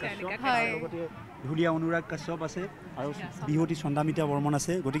ঢুলীয়া অনুৰাগ কাশ্যপ আছে আৰু বিহুৱতী চন্দামিতা বৰ্মন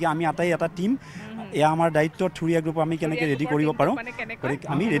আছে গতিকে আমি আটাই এটা টীম এয়া আমাৰ দায়িত্ব থুৰীয়া গ্ৰুপ আমি কেনেকৈ ৰেডি কৰিব পাৰোঁ গতিকে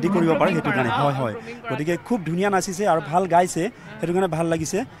আমি ৰেডি কৰিব পাৰোঁ সেইটো কাৰণে হয় গতিকে খুব ধুনীয়া নাচিছে আৰু ভাল গাইছে সেইটো কাৰণে ভাল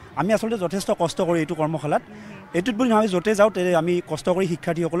লাগিছে আমি আচলতে যথেষ্ট কষ্ট কৰোঁ এইটো কৰ্মশালাত এইটোত বুলি নহয় য'তে যাওঁ তেনে আমি কষ্ট কৰি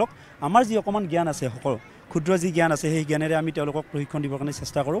শিক্ষাৰ্থীসকলক আমাৰ যি অকণমান জ্ঞান আছে সকলো ক্ষুদ্ৰ যি জ্ঞান আছে সেই জ্ঞানেৰে আমি তেওঁলোকক প্ৰশিক্ষণ দিবৰ কাৰণে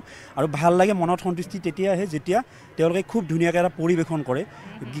চেষ্টা কৰোঁ আৰু ভাল লাগে মনত সন্তুষ্টি তেতিয়া আহে যেতিয়া তেওঁলোকে খুব ধুনীয়াকৈ এটা পৰিৱেশন কৰে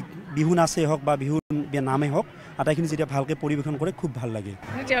বিহু নাচেই হওক বা বিহু নামেই হওক আটাইখিনি যেতিয়া ভালকৈ পৰিৱেশন কৰে খুব ভাল লাগে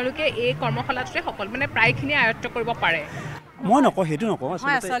তেওঁলোকে এই কৰ্মশালাটোতে সকলো মানে প্ৰায়খিনি আয়ত্ব কৰিব পাৰে মই নকওঁ সেইটো নকওঁ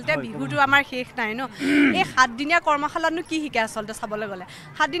আচলতে বিহুটো আমাৰ শেষ নাই ন এই 7 দিনীয়া কৰ্মশালাতনো কি শিকে আচলতে চাবলৈ গ'লে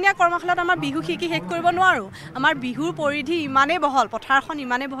 7 দিনীয়া কৰ্মশালাত আমাৰ বিহু শিকি শেষ কৰিব নোৱাৰো আমাৰ বিহুৰ পৰিধি ইমানেই বহল পথাৰখন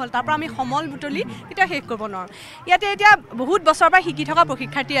ইমানেই বহল তাৰ পৰা আমি সমল বুটলি কেতিয়া শেষ কৰিব নোৱাৰো ইয়াতে এতিয়া বহুত বছৰৰ পৰা শিকি থকা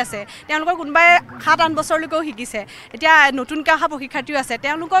প্ৰশিক্ষাৰ্থী আছে তেওঁলোকৰ কোনোবাই 7-8 বছৰলৈকেও শিকিছে এতিয়া নতুনকৈ অহা প্ৰশিক্ষাৰ্থীও আছে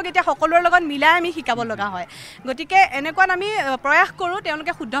তেওঁলোকক এতিয়া সকলোৰে লগত মিলাই আমি শিকাব লগা হয় গতিকে এনেকুৱাত আমি প্ৰয়াস কৰোঁ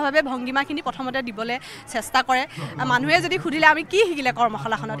তেওঁলোকে শুদ্ধভাৱে ভংগীমাখিনি প্ৰথমতে দিবলৈ চেষ্টা কৰে মানুহে যদি সুধিলে আমি কি শিকিলে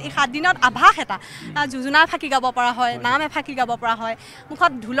কৰ্মশালাখনত এই 7 দিনত আভাস এটা যোজনা ফাঁকি গাব পৰা হয় নাম এফাঁকি গাব পৰা হয়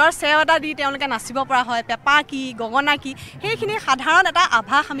মুখত ঢোলৰ চেও এটা দি তেওঁলোকে নাচিব পৰা হয় পেঁপা কি গগনা কি সেইখিনি সাধাৰণ এটা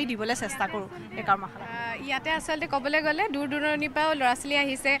আভাস আমি দিবলৈ চেষ্টা কৰোঁ এই কৰ্মশালা ইয়াতে আচলতে ক'বলৈ গ'লে দূৰ দূৰণিৰ পৰাও ল'ৰা ছোৱালী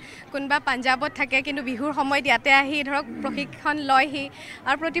আহিছে কোনোবা পাঞ্জাৱত থাকে কিন্তু বিহুৰ সময়ত ইয়াতে আহি ধৰক প্ৰশিক্ষণ লয়হি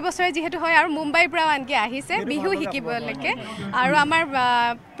আৰু প্ৰতি বছৰে যিহেতু হয় আৰু মুম্বাইৰ পৰাও আনকি আহিছে বিহু শিকিবলৈকে আৰু আমাৰ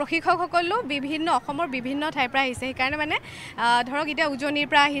প্ৰশিক্ষকসকলো বিভিন্ন অসমৰ বিভিন্ন ঠাইৰ পৰা আহিছে সেইকাৰণে মানে ধৰক এতিয়া উজনিৰ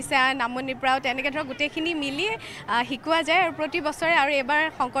পৰা আহিছে নামনিৰ পৰাও তেনেকৈ ধৰক গোটেইখিনি মিলি শিকোৱা যায় আৰু প্ৰতি বছৰে আৰু এবাৰ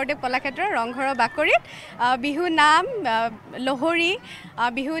শংকৰদেৱ কলাক্ষেত্ৰৰ ৰংঘৰৰ বাকৰিত বিহু নাম লহৰী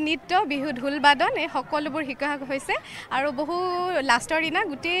বিহু নৃত্য বিহু ঢোল বাদন এই সকলোবোৰ শিকোৱা হৈছে আৰু বহু লাষ্টৰ দিনা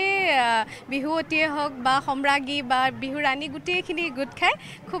গোটেই বিহুৱতীয়ে হওক বা সম্ৰাজ্ঞী বা বিহু ৰাণী গোটেইখিনি গোট খাই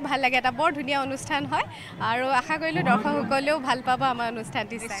খুব ভাল লাগে এটা বৰ ধুনীয়া অনুষ্ঠান হয় আৰু আশা কৰিলোঁ দৰ্শকসকলেও ভাল পাব আমাৰ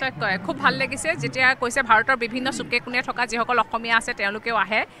অনুষ্ঠানটি নিশ্চয়কৈ খুব ভাল লাগিছে যেতিয়া কৈছে ভাৰতৰ বিভিন্ন চুকে কোণে থকা যিসকল অসমীয়া আছে তেওঁলোকেও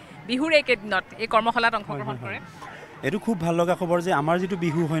আহে বিহুৰ এইকেইদিনত এই কৰ্মশালাত অংশগ্ৰহণ কৰে এইটো খুব ভাল লগা খবৰ যে আমাৰ যিটো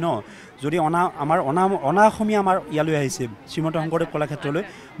বিহু হয় ন যদি আমাৰ অনা অসমীয়া আমাৰ ইয়ালৈ আহিছে শ্ৰীমন্ত শংকৰদেৱ কলাক্ষেত্ৰলৈ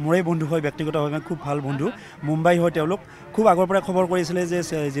মোৰেই বন্ধু হয় ব্যক্তিগতভাৱে খুব ভাল বন্ধু মুম্বাই হয় তেওঁলোক খুব আগৰ পৰাই খবৰ কৰিছিলে যে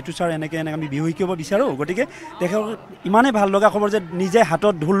যিটো ছাৰ এনেকৈ আমি বিহু শিকিব বিচাৰোঁ গতিকে তেখেতক ইমানেই ভাল লগা খবৰ যে নিজে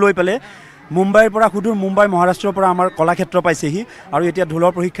হাতত ঢোল লৈ পেলাই মুম্বাইৰ পৰা সুদূৰ মুম্বাই মহাৰাষ্ট্ৰৰ পৰা আমাৰ কলাক্ষেত্ৰ পাইছেহি আৰু এতিয়া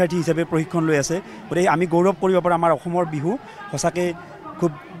ঢোলৰ প্ৰশিক্ষাৰ্থী হিচাপে প্ৰশিক্ষণ লৈ আছে গতিকে আমি গৌৰৱ কৰিব পাৰোঁ আমাৰ অসমৰ বিহু সঁচাকৈ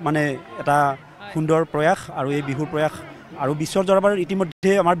খুব মানে এটা সুন্দৰ প্ৰয়াস আৰু এই বিহুৰ প্ৰয়াস আৰু বিশ্বৰ দৰবাৰত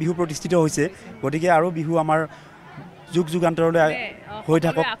ইতিমধ্যে আমাৰ বিহু প্ৰতিষ্ঠিত হৈছে গতিকে আৰু বিহু আমাৰ যুগ যুগান্তৰলৈ হৈ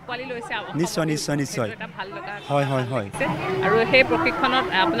থাকক নিশ্চয় নিশ্চয় নিশ্চয় হয় হয় হয় আৰু সেই প্ৰশিক্ষণত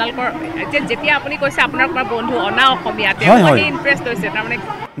আপোনালোকৰ যেতিয়া আপুনি কৈছে আপোনাৰ বন্ধু অনা অসমীয়া ইমপ্ৰেছ হৈছে তাৰমানে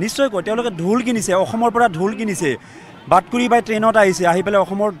নিশ্চয়কৈ তেওঁলোকে ঢোল কিনিছে অসমৰ পৰা ঢোল কিনিছে বাটকুৰি বাই ট্ৰেইনত আহিছে আহি পেলাই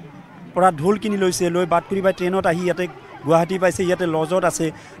অসমৰ পৰা ঢোল কিনি লৈছে লৈ বাটকুৰি বাই ট্ৰেইনত আহি ইয়াতে গুৱাহাটী পাইছে ইয়াতে লজত আছে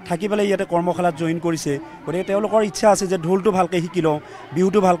থাকি পেলাই ইয়াতে কৰ্মশালাত জইন কৰিছে গতিকে তেওঁলোকৰ ইচ্ছা আছে যে ঢোলটো ভালকৈ শিকি লওঁ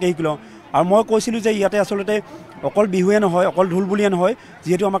বিহুটো ভালকৈ শিকি লওঁ আৰু মই কৈছিলোঁ যে ইয়াতে আচলতে অকল বিহুৱে নহয় অকল ঢোল বুলিয়ে নহয়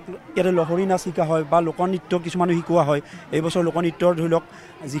যিহেতু আমাক ইয়াতে লহৰী নাচ শিকা হয় বা লোকনৃত্য কিছুমানো শিকোৱা হয় এইবছৰ লোকনৃত্যৰ ধৰি লওক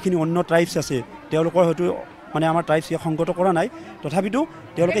যিখিনি অন্য ট্ৰাইবছ আছে তেওঁলোকৰ হয়তো মানে আমাৰ ট্ৰাইবছ ইয়াক সংগত কৰা নাই তথাপিতো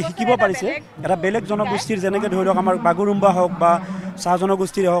তেওঁলোকে শিকিব পাৰিছে এটা বেলেগ জনগোষ্ঠীৰ যেনেকৈ ধৰি লওক আমাৰ বাগুৰুম্বা হওক বা চাহ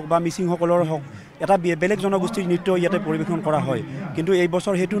জনগোষ্ঠীৰে হওক বা মিচিংসকলৰ হওক এটা বেলেগ জনগোষ্ঠীৰ নৃত্য ইয়াতে পৰিৱেশন কৰা হয় কিন্তু এই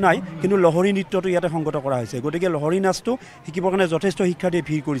বছৰ সেইটো নাই কিন্তু লহৰী নৃত্যটো ইয়াতে সংগত কৰা হৈছে গতিকে লহৰী নাচটো শিকিবৰ কাৰণে যথেষ্ট শিক্ষাৰ্থীয়ে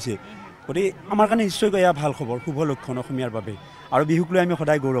ভিৰ কৰিছে গতিকে আমাৰ কাৰণে নিশ্চয়কৈ এয়া ভাল খবৰ শুভ লক্ষণ অসমীয়াৰ বাবে আৰু বিহুক লৈ আমি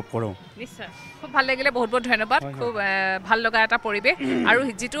সদায় গৌৰৱ কৰোঁ নিশ্চয় খুব ভাল লাগিলে বহুত বহুত ধন্যবাদ খুব ভাল লগা এটা পৰিৱেশ আৰু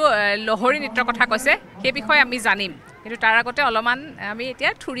যিটো লহৰী নৃত্যৰ কথা কৈছে সেই বিষয়ে আমি জানিম কিন্তু তাৰ আগতে অলপমান আমি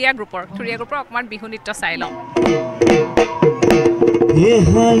এতিয়া থুৰীয়া গ্ৰুপৰ অকণমান বিহু নৃত্য চাই লওঁ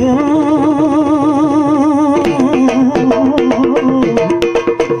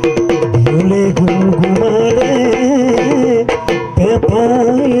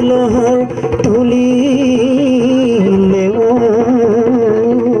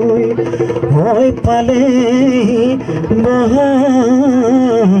পালে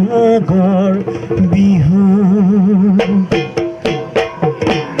বহাগৰ বিহু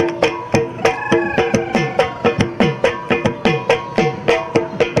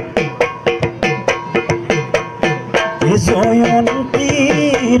জয়ন্তী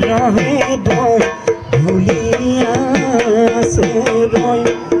ৰহে দয় ঢুলিয়াছে ৰয়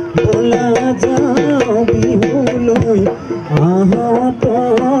বোলা যাওঁ বিহুলৈ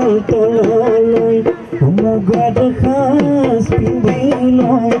তল তললৈ মুগত সাজ পিন্ধি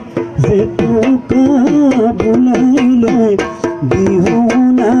লয় জেতুকা বোলাই লয় বিহু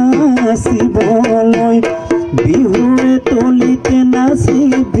নাচিবলৈ বিহুৰে তলিতে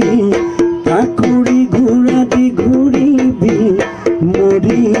নাচিবি কাকুৰি ঘূৰা দি ঘূৰিবি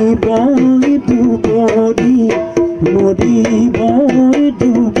মৰিবই দুবৰি দুবৰিব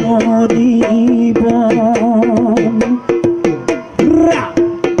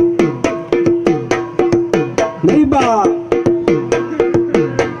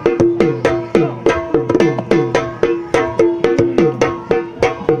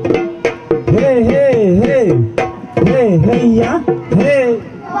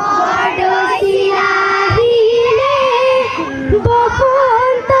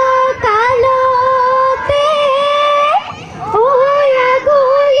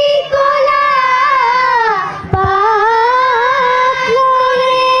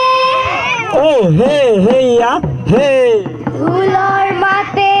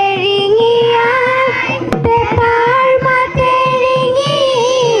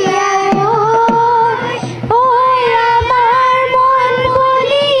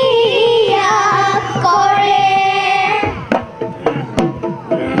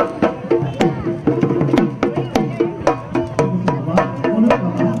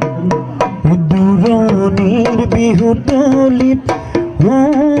ভনীৰ বিহু তলিত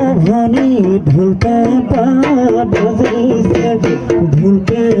ভনী ঢোল পেঁপা বাজিছে ঢোল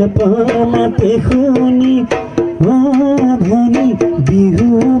পেঁপা মাতে শুনি ভনী বিহু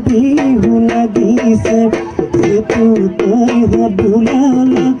বিহু লাগিছে সেতু তই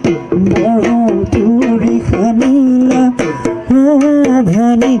বোলালা মৰম তুৰি খানিলা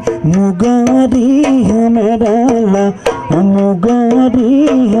ভনী মুগৰি হেমেৰালা মুগৰি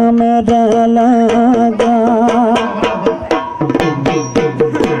হেমেৰালা গা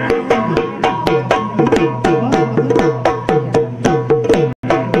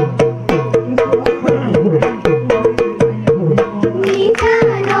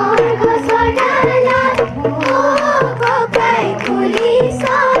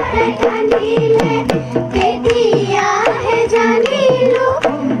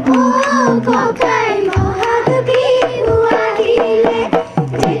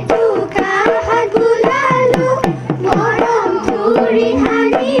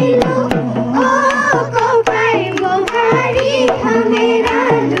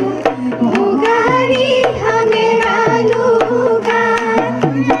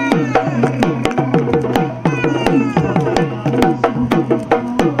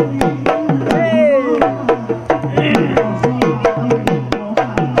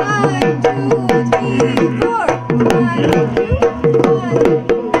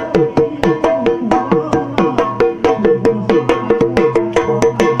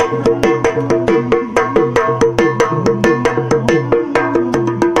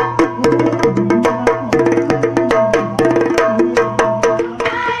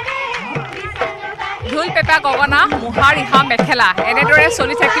এনেদৰে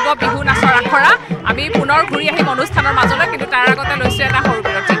চলি থাকিব বিহু নাচৰ আখৰা আমি পুনৰ ঘূৰি আহিম অনুষ্ঠানৰ মাজলৈ কিন্তু তাৰ আগতে লৈছো এটা সৰু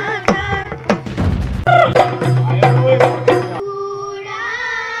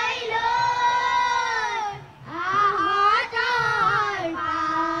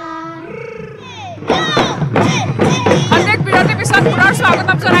বিৰতি পিছত পুনৰ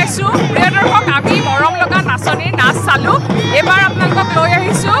স্বাগতম জনাইছো প্ৰিয় দৰ্শক আমি মৰম লগা নাচনী নাচ চালো এবাৰ আপোনালোকক লৈ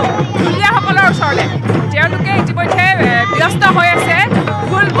আহিছো ঢুলীয়াসকলৰ ওচৰলৈ তেওঁলোকে ইতিমধ্যে ব্যস্ত হৈ আছে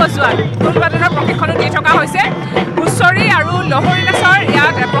ঢোল বজোৱাত ঢোল বাদনৰ প্ৰশিক্ষণো দি থকা হৈছে হুঁচৰি আৰু লহৰী নাচৰ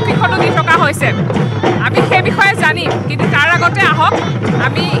ইয়াত প্ৰশিক্ষণো দি থকা হৈছে আমি সেই বিষয়ে জানিম কিন্তু তাৰ আগতে আহক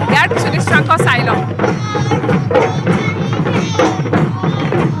আমি ইয়াৰ কিছু দৃশ্যাংশ চাই লওঁ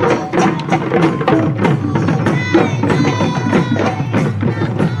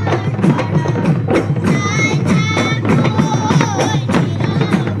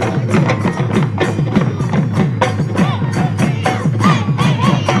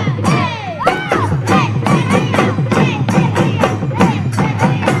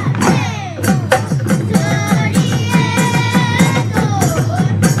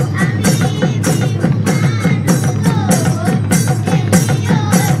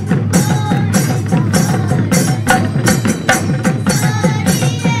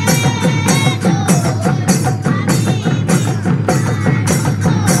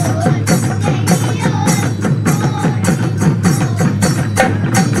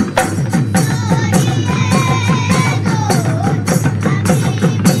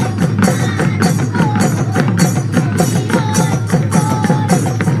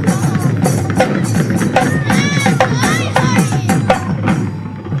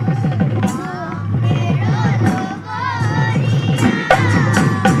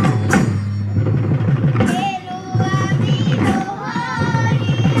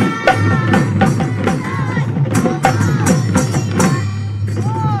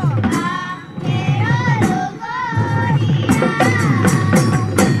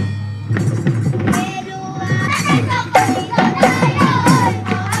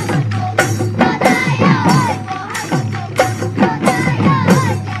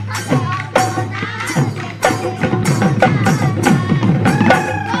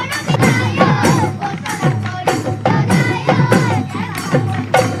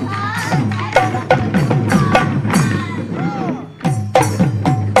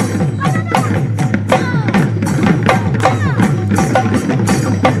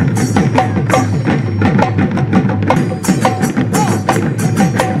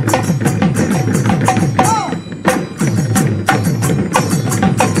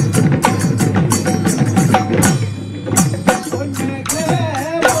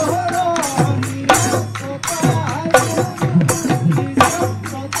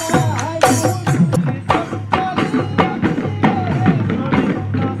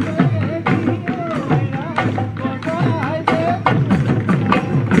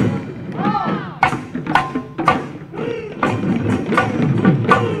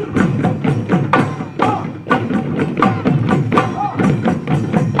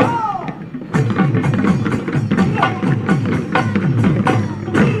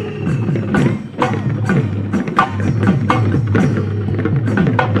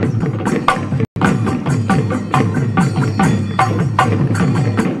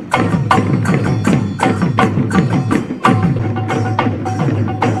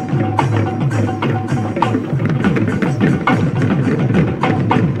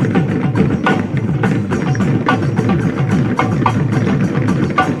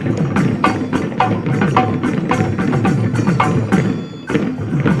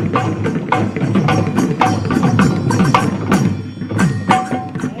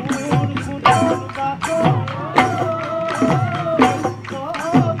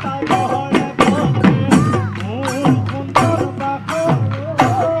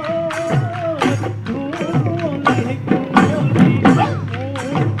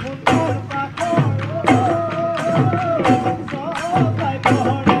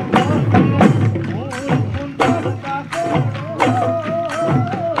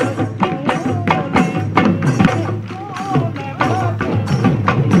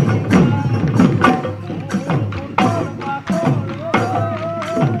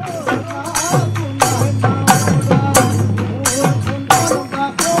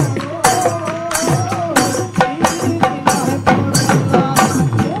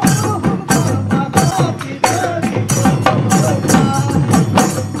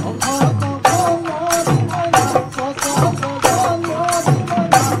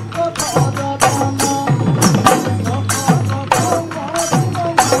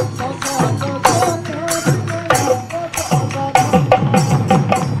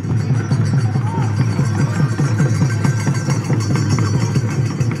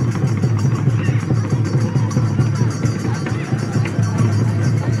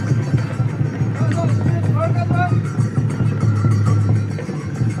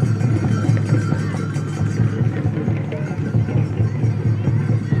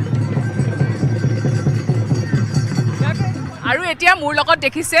এতিয়া মোৰ লগত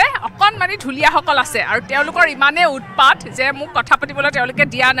দেখিছে অকণমানি ঢুলীয়াসকল আছে আৰু তেওঁলোকৰ ইমানেই উৎপাত যে মোক কথা পাতিবলৈ তেওঁলোকে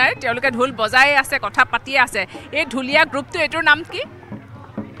দিয়া নাই তেওঁলোকে ঢোল বজাই আছে কথা পাতি আছে এই ঢুলীয়া গ্ৰুপটো এইটোৰ নাম কি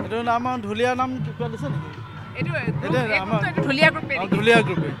এইটোৰ নাম ঢুলীয়া নাম কিবা দিছে নেকি এইটো ঢুলীয়া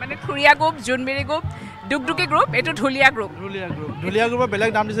গ্ৰুপ মানে খুৰীয়া গ্ৰুপ জোনবিৰি গ্ৰুপ ডুগডুগি গ্ৰুপ এইটো ঢুলীয়া গ্ৰুপৰ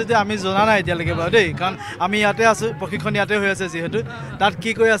বেলেগ নাম দিছে যে আমি জনা নাই এতিয়ালৈকে বাৰু দেই কাৰণ আমি ইয়াতে আছোঁ প্ৰশিক্ষণ ইয়াতে হৈ আছে যিহেতু তাত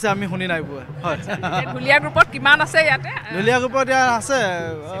কি কৈ আছে আমি শুনি নাই পোৱা হয় ঢুলীয়া গ্ৰুপত কিমান আছে ইয়াতে ঢুলীয়া গ্ৰুপত ইয়াত আছে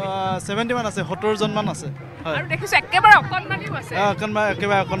 70 মান আছে 70 জন মান আছে হয় আৰু দেখিছোঁ একেবাৰে অকণমানিও আছে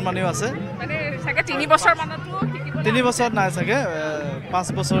একেবাৰে অকণমানিও আছে মানে চাগে 3 বছৰ মানতো 3 বছৰত নাই চাগে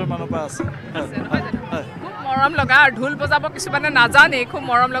 5 বছৰ মানৰ পৰা আছে হয় মৰম লগা আৰু ঢোল বজাব কিছুমানে নাজানে খুব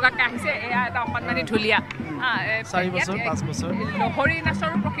মৰম লগাকৈ আহিছে এয়া এটা অকণমানি ঢুলীয়া 4 বছৰ 5 বছৰ লহৰী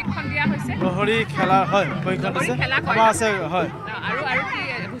নাচৰো প্ৰশিক্ষণ দিয়া হৈছে লহৰী খেলা হয় প্ৰশিক্ষণ আছে আমাৰ আছে হয় আৰু কি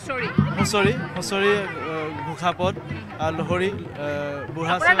হুঁচৰি ঘোষাপদ লহৰী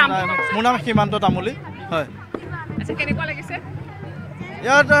বুঢ়া মোৰ নাম সীমান্ত তামুলী হয় আচ্ছা কেনেকুৱা লাগিছে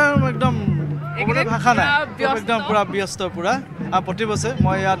ইয়াত একদম ভাষা নাই একদম পুৰা ব্যস্ত পুৰা আৰু প্ৰতি বছৰ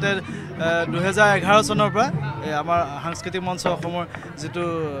মই ইয়াতে 2011 চনৰ পৰা আমাৰ সাংস্কৃতিক মঞ্চ অসমৰ যিটো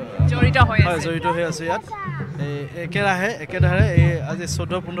জড়িত হৈ আছে ইয়াত একেৰাহে এই আজি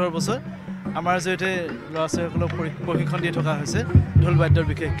 14-15 বছৰ আমাৰ জৰিয়তে ল'ৰা ছোৱালীসকলক প্ৰশিক্ষণ দি থকা হৈছে ঢোল বাদ্যৰ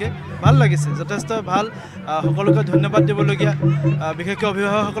বিশেষকৈ ভাল লাগিছে যথেষ্ট ভাল সকলোকে ধন্যবাদ দিবলগীয়া বিশেষকৈ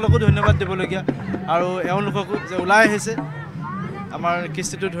অভিভাৱকসকলকো ধন্যবাদ দিবলগীয়া আৰু এওঁলোককো যে ওলাই আহিছে আমাৰ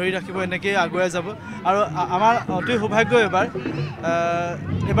কৃষ্টিটো ধৰি ৰাখিব এনেকৈয়ে আগুৱাই যাব আৰু আমাৰ অতি সৌভাগ্য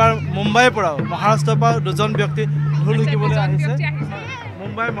এবাৰ মুম্বাইৰ পৰাও মহাৰাষ্ট্ৰৰ পৰা দুজন ব্যক্তি ঢোল শিকিবলৈ আহিছে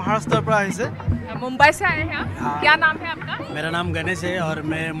मुंबई महाराष्ट्र पर आए से मुंबई से आए हैं आप क्या नाम है आपका मेरा नाम गणेश है और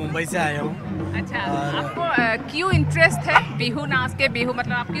मैं मुंबई से आया हूँ अच्छा आपको क्यों इंटरेस्ट है बिहू नाच के बिहू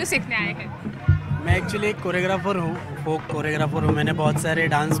मतलब आप क्यों सीखने आए हैं मैं एक्चुअली एक कोरियोग्राफर हूँ फोक कोरियोग्राफर हूँ मैंने बहुत सारे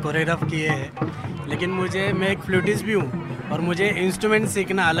डांस कोरियोग्राफ किए हैं लेकिन मैं एक फ्लूटिस्ट भी हूँ और मुझे इंस्ट्रूमेंट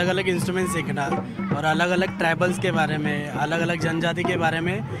सीखना अलग अलग इंस्ट्रूमेंट सीखना और अलग अलग ट्राइबल्स के बारे में अलग अलग जनजाति के बारे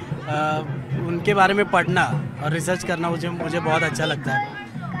में उनके बारे में पढ़ना और रिसर्च करना मुझे बहुत अच्छा लगता है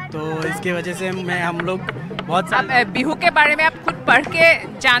तो इसकी वजह से हम लोग बहुत बिहू के बारे में आप खुद पढ़ के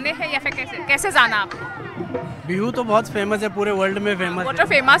जाने हैं या फिर कैसे जाना आप बिहू तो बहुत फेमस है पूरे वर्ल्ड में फेमस वो तो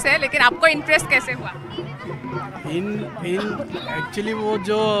फेमस है लेकिन आपको इंटरेस्ट कैसे हुआ एक्चुअली वो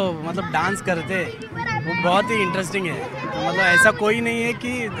जो मतलब डांस करते वो बहुत ही इंटरेस्टिंग है तो मतलब ऐसा कोई नहीं है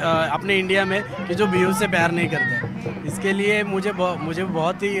कि अपने इंडिया में कि जो बिहू से प्यार नहीं करते इसके लिए मुझे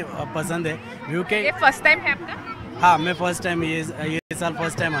बहुत ही पसंद है बिहू के ये फर्स्ट टाइम है आपका हाँ मैं फर्स्ट टाइम ये साल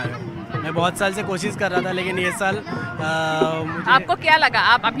फर्स्ट टाइम आया हूँ मैं बहुत साल से कोशिश कर रहा था लेकिन ये साल आपको क्या लगा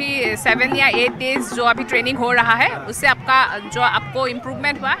आप अभी 7 या 8 डेज जो अभी ट्रेनिंग हो रहा है उससे आपको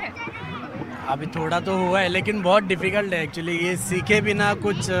इम्प्रूवमेंट हुआ है अभी थोड़ा तो हुआ है लेकिन बहुत डिफ़िकल्ट है एक्चुअली ये सीखे बिना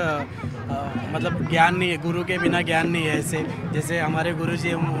कुछ मतलब ज्ञान नहीं है गुरु के बिना ज्ञान नहीं है ऐसे जैसे हमारे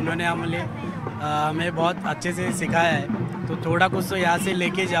गुरुजी उन्होंने हमें बहुत अच्छे से सिखाया है तो थोड़ा कुछ तो यहाँ से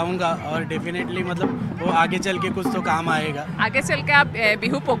लेके जाऊँगा और डेफिनेटली मतलब वो आगे चल के कुछ तो काम आएगा आगे चल के आप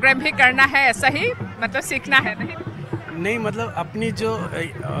बिहू प्रोग्राम भी करना है ऐसा ही मतलब सीखना है नहीं मतलब अपनी जो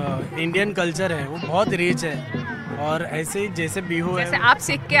इंडियन कल्चर है वो बहुत रिच है और ऐसे ही जैसे बिहू जैसे आप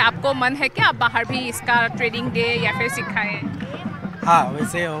सीख के आपको मन है कि आप बाहर भी इसका ट्रेनिंग दे या फिर सिखाएं हाँ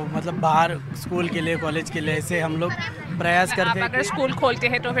वैसे मतलब बाहर स्कूल के लिए कॉलेज के लिए ऐसे हम लोग प्रयास करते हैं अगर स्कूल खोलते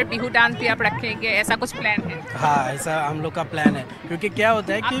हैं तो फिर बिहू डांस भी आप रखेंगे ऐसा कुछ प्लान है हाँ ऐसा हम लोग का प्लान है क्योंकि क्या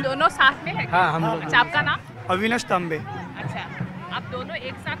होता है कि आप दोनों साथ में है हाँ हम लोग अच्छा आपका नाम अविनाश तांबे अच्छा आप दोनों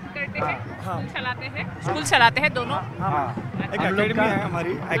एक साथ करते हैं स्कूल चलाते हैं दोनों एक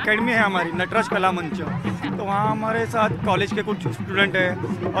एकेडमी है हमारी नटराज कला मंच तो वहाँ हमारे साथ कॉलेज के कुछ स्टूडेंट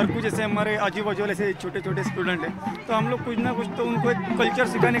हैं और कुछ ऐसे हमारे आजू बाजू ऐसे छोटे छोटे स्टूडेंट हैं तो हम लोग कुछ ना कुछ तो उनको एक कल्चर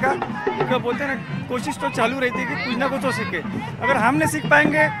सिखाने का बोलते हैं ना कोशिश तो चालू रहती है कि कुछ ना कुछ तो सीखे अगर हम नहीं सीख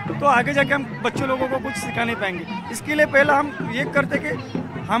पाएंगे तो आगे जाके हम बच्चों लोगों को कुछ सिखा नहीं पाएंगे इसके लिए पहला हम ये करते कि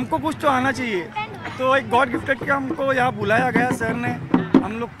हमको कुछ तो आना चाहिए तो एक गॉड गिफ्टेड के हमको यहाँ बुलाया गया सर ने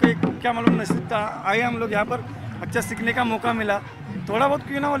हम लोग के क्या मालूम नसीब था आए हम लोग यहाँ पर अच्छा सीखने का मौका मिला थोड़ा बहुत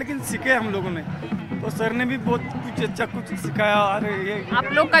क्यों ना हो लेकिन सीखे हम लोगों ने तो सर ने भी बहुत कुछ अच्छा कुछ सिखाया अरे ये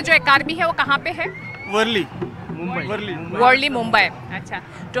आप लोग का जो एकेडमी है वो कहाँ पे है वर्ली मुंबई अच्छा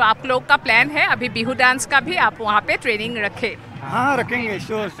तो आप लोग का प्लान है अभी बिहू डांस का भी आप वहाँ पे ट्रेनिंग रखें हाँ रखेंगे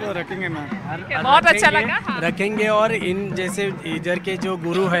श्योर रखेंगे मैम बहुत अच्छा लगा रखेंगे और इन जैसे इधर के जो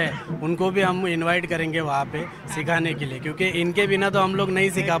गुरु है उनको भी हम इनवाइट करेंगे वहाँ पे सिखाने के लिए क्योंकि इनके बिना तो हम लोग नहीं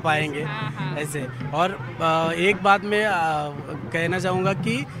सिखा पाएंगे ऐसे और एक बात मैं कहना चाहूँगा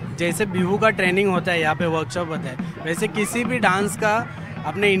कि जैसे बिहू का ट्रेनिंग होता है यहाँ पे वर्कशॉप होता है वैसे किसी भी डांस का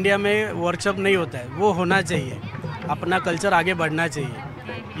अपने इंडिया में वर्कशॉप नहीं होता है वो होना चाहिए अपना कल्चर आगे बढ़ना चाहिए।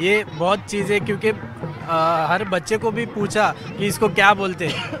 ये बहुत चीज़ें, क्योंकि हर बच्चे को भी पूछा कि इसको क्या बोलते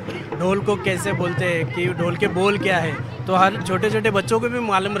हैं, ढोल को कैसे बोलते हैं, कि ढोल के बोल क्या है, तो हर छोटे छोटे बच्चों को भी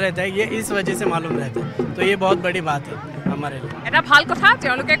मालूम रहता है। ये इस वजह से मालूम रहता है, तो ये बहुत बड़ी बात है हमारे लिए। এটা ভাল কথা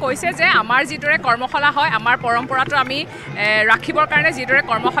তেওঁলোকে কৈছে যে আমাৰ যিদৰে কৰ্মশালা হয়, আমাৰ পৰম্পৰাটো আমি ৰাখিবৰ কাৰণে যিদৰে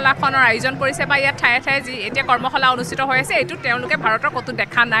কৰ্মশালাখনৰ আয়োজন কৰিছে বা ইয়াত ঠায়ে ঠায়ে যি এতিয়া কৰ্মশালা অনুষ্ঠিত হৈ আছে, এইটো তেওঁলোকে ভাৰতৰ ক'তো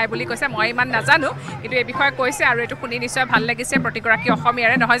দেখা নাই বুলি কৈছে। মই ইমান নাজানো, কিন্তু এই বিষয়ে কৈছে আৰু এইটো শুনি নিশ্চয় ভাল লাগিছে প্ৰতিগৰাকী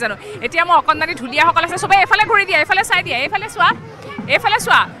অসমীয়াৰে, নহয় জানো? এতিয়া মই অকণমানি ঢুলীয়াসকল আছে, চবেই এইফালে ঘূৰি দিয়া, এইফালে চাই দিয়া, এইফালে চোৱা, এইফালে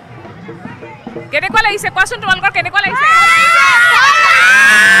চোৱা। কেনেকুৱা লাগিছে কোৱাচোন, তোমালোকৰ কেনেকুৱা লাগিছে?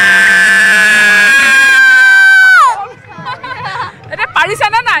 এটা পাৰিছা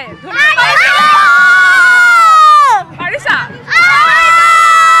নে নাই? পাৰিছা?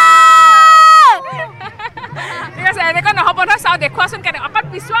 ঠিক আছে, এনেকুৱা নহ'ব নহয়। চাওঁ, দেখুৱাচোন কেনে, অকণ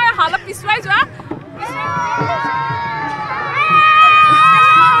পিছুৱাই অহা, অলপ পিছুৱাই যোৱা।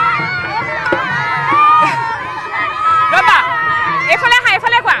 ৰ'বা, এইফালে আহা,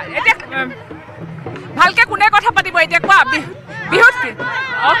 এইফালে কোৱা। এতিয়া ভালকে কোনে কথা পাতিব এতিয়া কোৱা? বিহুত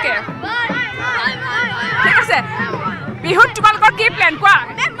অ'কে, ঠিক আছে। বিহুত তোমালোকৰ কি প্লেন কোৱা?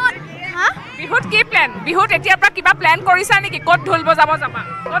 বিহুত কি প্লেন? বিহুত এতিয়াৰ পৰা কিবা প্লেন কৰিছা নেকি? ক'ত ঢোল বজাব যাবা?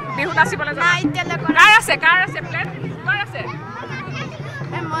 ক'ত বিহু নাচিবলৈ যাবা? কাৰ আছে প্লেন? কাৰ আছে?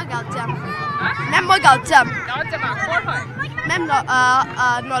 মই গাঁৱত যাম। মেম মই গাঁৱত যাম। গাঁৱত যাবা? ক'ৰ হয়? মেম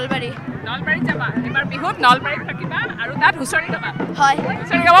নলবাৰী। নলবাৰীত যাবা? এবাৰ বিহুত নলবাৰীত থাকিবা আৰু তাত হুঁচৰি গাবা? হয়।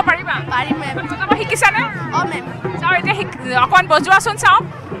 হুঁচৰি গাব পাৰিবা? পাৰিম মেম। বজাব শিকিছানে? অঁ মেম। চাওঁ এতিয়া অকণমান বজোৱাচোন, চাওঁ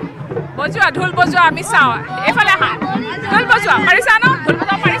বজোৱা, ঢোল বজোৱা, আমি চাওঁ। এইফালে আহা, ঢোল বজোৱা। পাৰিছা ন? ঢোল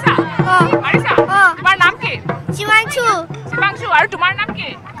বজাব পাৰিছা? পাৰিছা? তোমাৰ নাম কি? শিৱাংশু। শিৱাংশু। আৰু তোমাৰ নাম কি?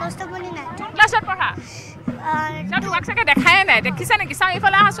 কোন ক্লাছত পঢ়া? তোমাক চাগে দেখাই নাই, দেখিছা নেকি? চাওঁ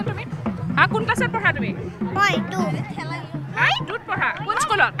এইফালে আহাচোন তুমি। হা, কোন ক্লাছত পঢ়া তুমি? মই 2 2ত পঢ়া। কোন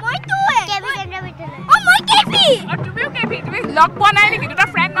স্কুলত? মই 2 কেবি কেন্দ্ৰ বিদ্যালয়। অ মই কেবি। অ তুমিও কেবি। তুমি লগ পোৱা নাই নেকি? দুটা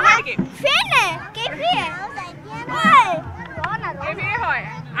ফ্ৰেণ্ড নহয় নেকি? ফ্ৰেণ্ড কেবি। কেবি হয়।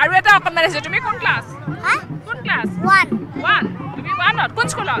 আৰু এটা অকণমান আছে, তুমি কোন ক্লাছ? হা? কোন ক্লাছ? 1 তুমি 1ত। কোন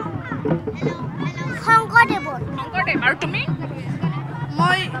স্কুলত? শংকৰদেৱ। আৰু তুমি?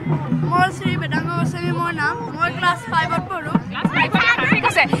 মই শ্ৰী বেদাংগ গোস্বামী মোৰ নাম। মই ক্লাছ 5ত পঢ়োঁ। ক্লাছ 5ত। ঠিক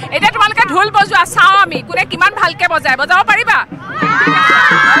আছে, এতিয়া তোমালোকে ঢোল বজোৱা, চাওঁ আমি কোনে কিমান ভালকে বজায়। বজাব পাৰিবা?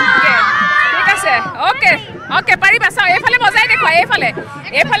 ঠিক আছে, অ'কে অ'কে, পাৰিবা। চাওঁ এইফালে বজাই দেখুৱা,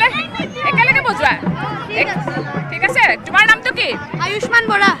 এইফালে একেলগে বজোৱা। ঠিক আছে, তোমাৰ নামটো কি? আয়ুষ্মান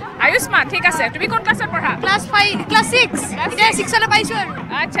বৰা। আয়ুষ্মান, ঠিক আছে। তুমি কোন ক্লাছত পঢ়া? ক্লাছ 6। এতিয়া 6লৈ পাইছোঁ আৰু।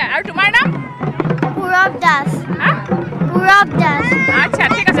 আচ্ছা, আৰু তোমাৰ নাম? পূৰৱ দাস। পূৰৱ দাস। আচ্ছা,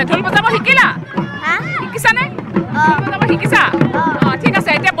 ঠিক আছে। ঢোল বজাব শিকিলা? শিকিছানে? বজাব শিকিছা? অঁ, ঠিক আছে।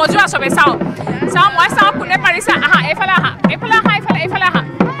 এতিয়া বজোৱা চবে, চাওঁ মই চাওঁ কোনে পাৰিছা। আহা, এইফালে আহা, এইফালে আহা, এইফালে আহা।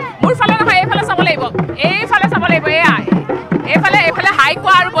 মোৰ ফালে নহয়, এইফালে চাব লাগিব, এইফালে চাব লাগিব। এয়া এইফালে হাই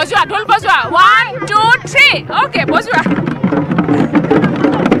কোৱা আৰু বজোৱা, ঢোল বজোৱা। 1 2 3 অ'কে, বজোৱা।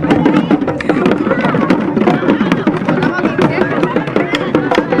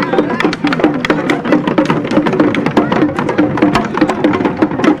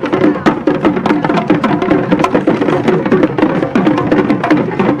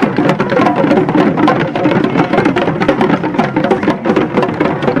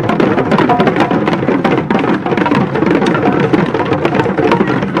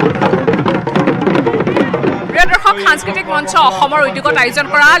 সাংস্কৃতিক মঞ্চ অসমৰ উদ্যোগত আয়োজন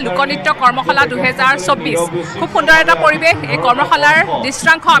কৰা লোকনৃত্য কৰ্মশালা 2024। খুব সুন্দৰ এটা পৰিৱেশ। এই কৰ্মশালাৰ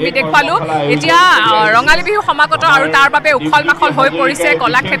দৃশ্যাংশ আমি দেখুৱালোঁ। এতিয়া ৰঙালী বিহু সমাগত আৰু তাৰ বাবে উখল মাখল হৈ পৰিছে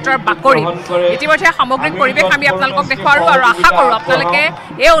কলাক্ষেত্ৰৰ বাকৰি। ইতিমধ্যে সামগ্ৰিক পৰিৱেশ আমি আপোনালোকক দেখুৱালোঁ আৰু আশা কৰোঁ আপোনালোকে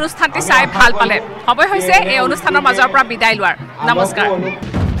এই অনুষ্ঠানটি চাই ভাল পালে। সময় হৈছে এই অনুষ্ঠানৰ মাজৰ পৰা বিদায় লোৱাৰ। নমস্কাৰ।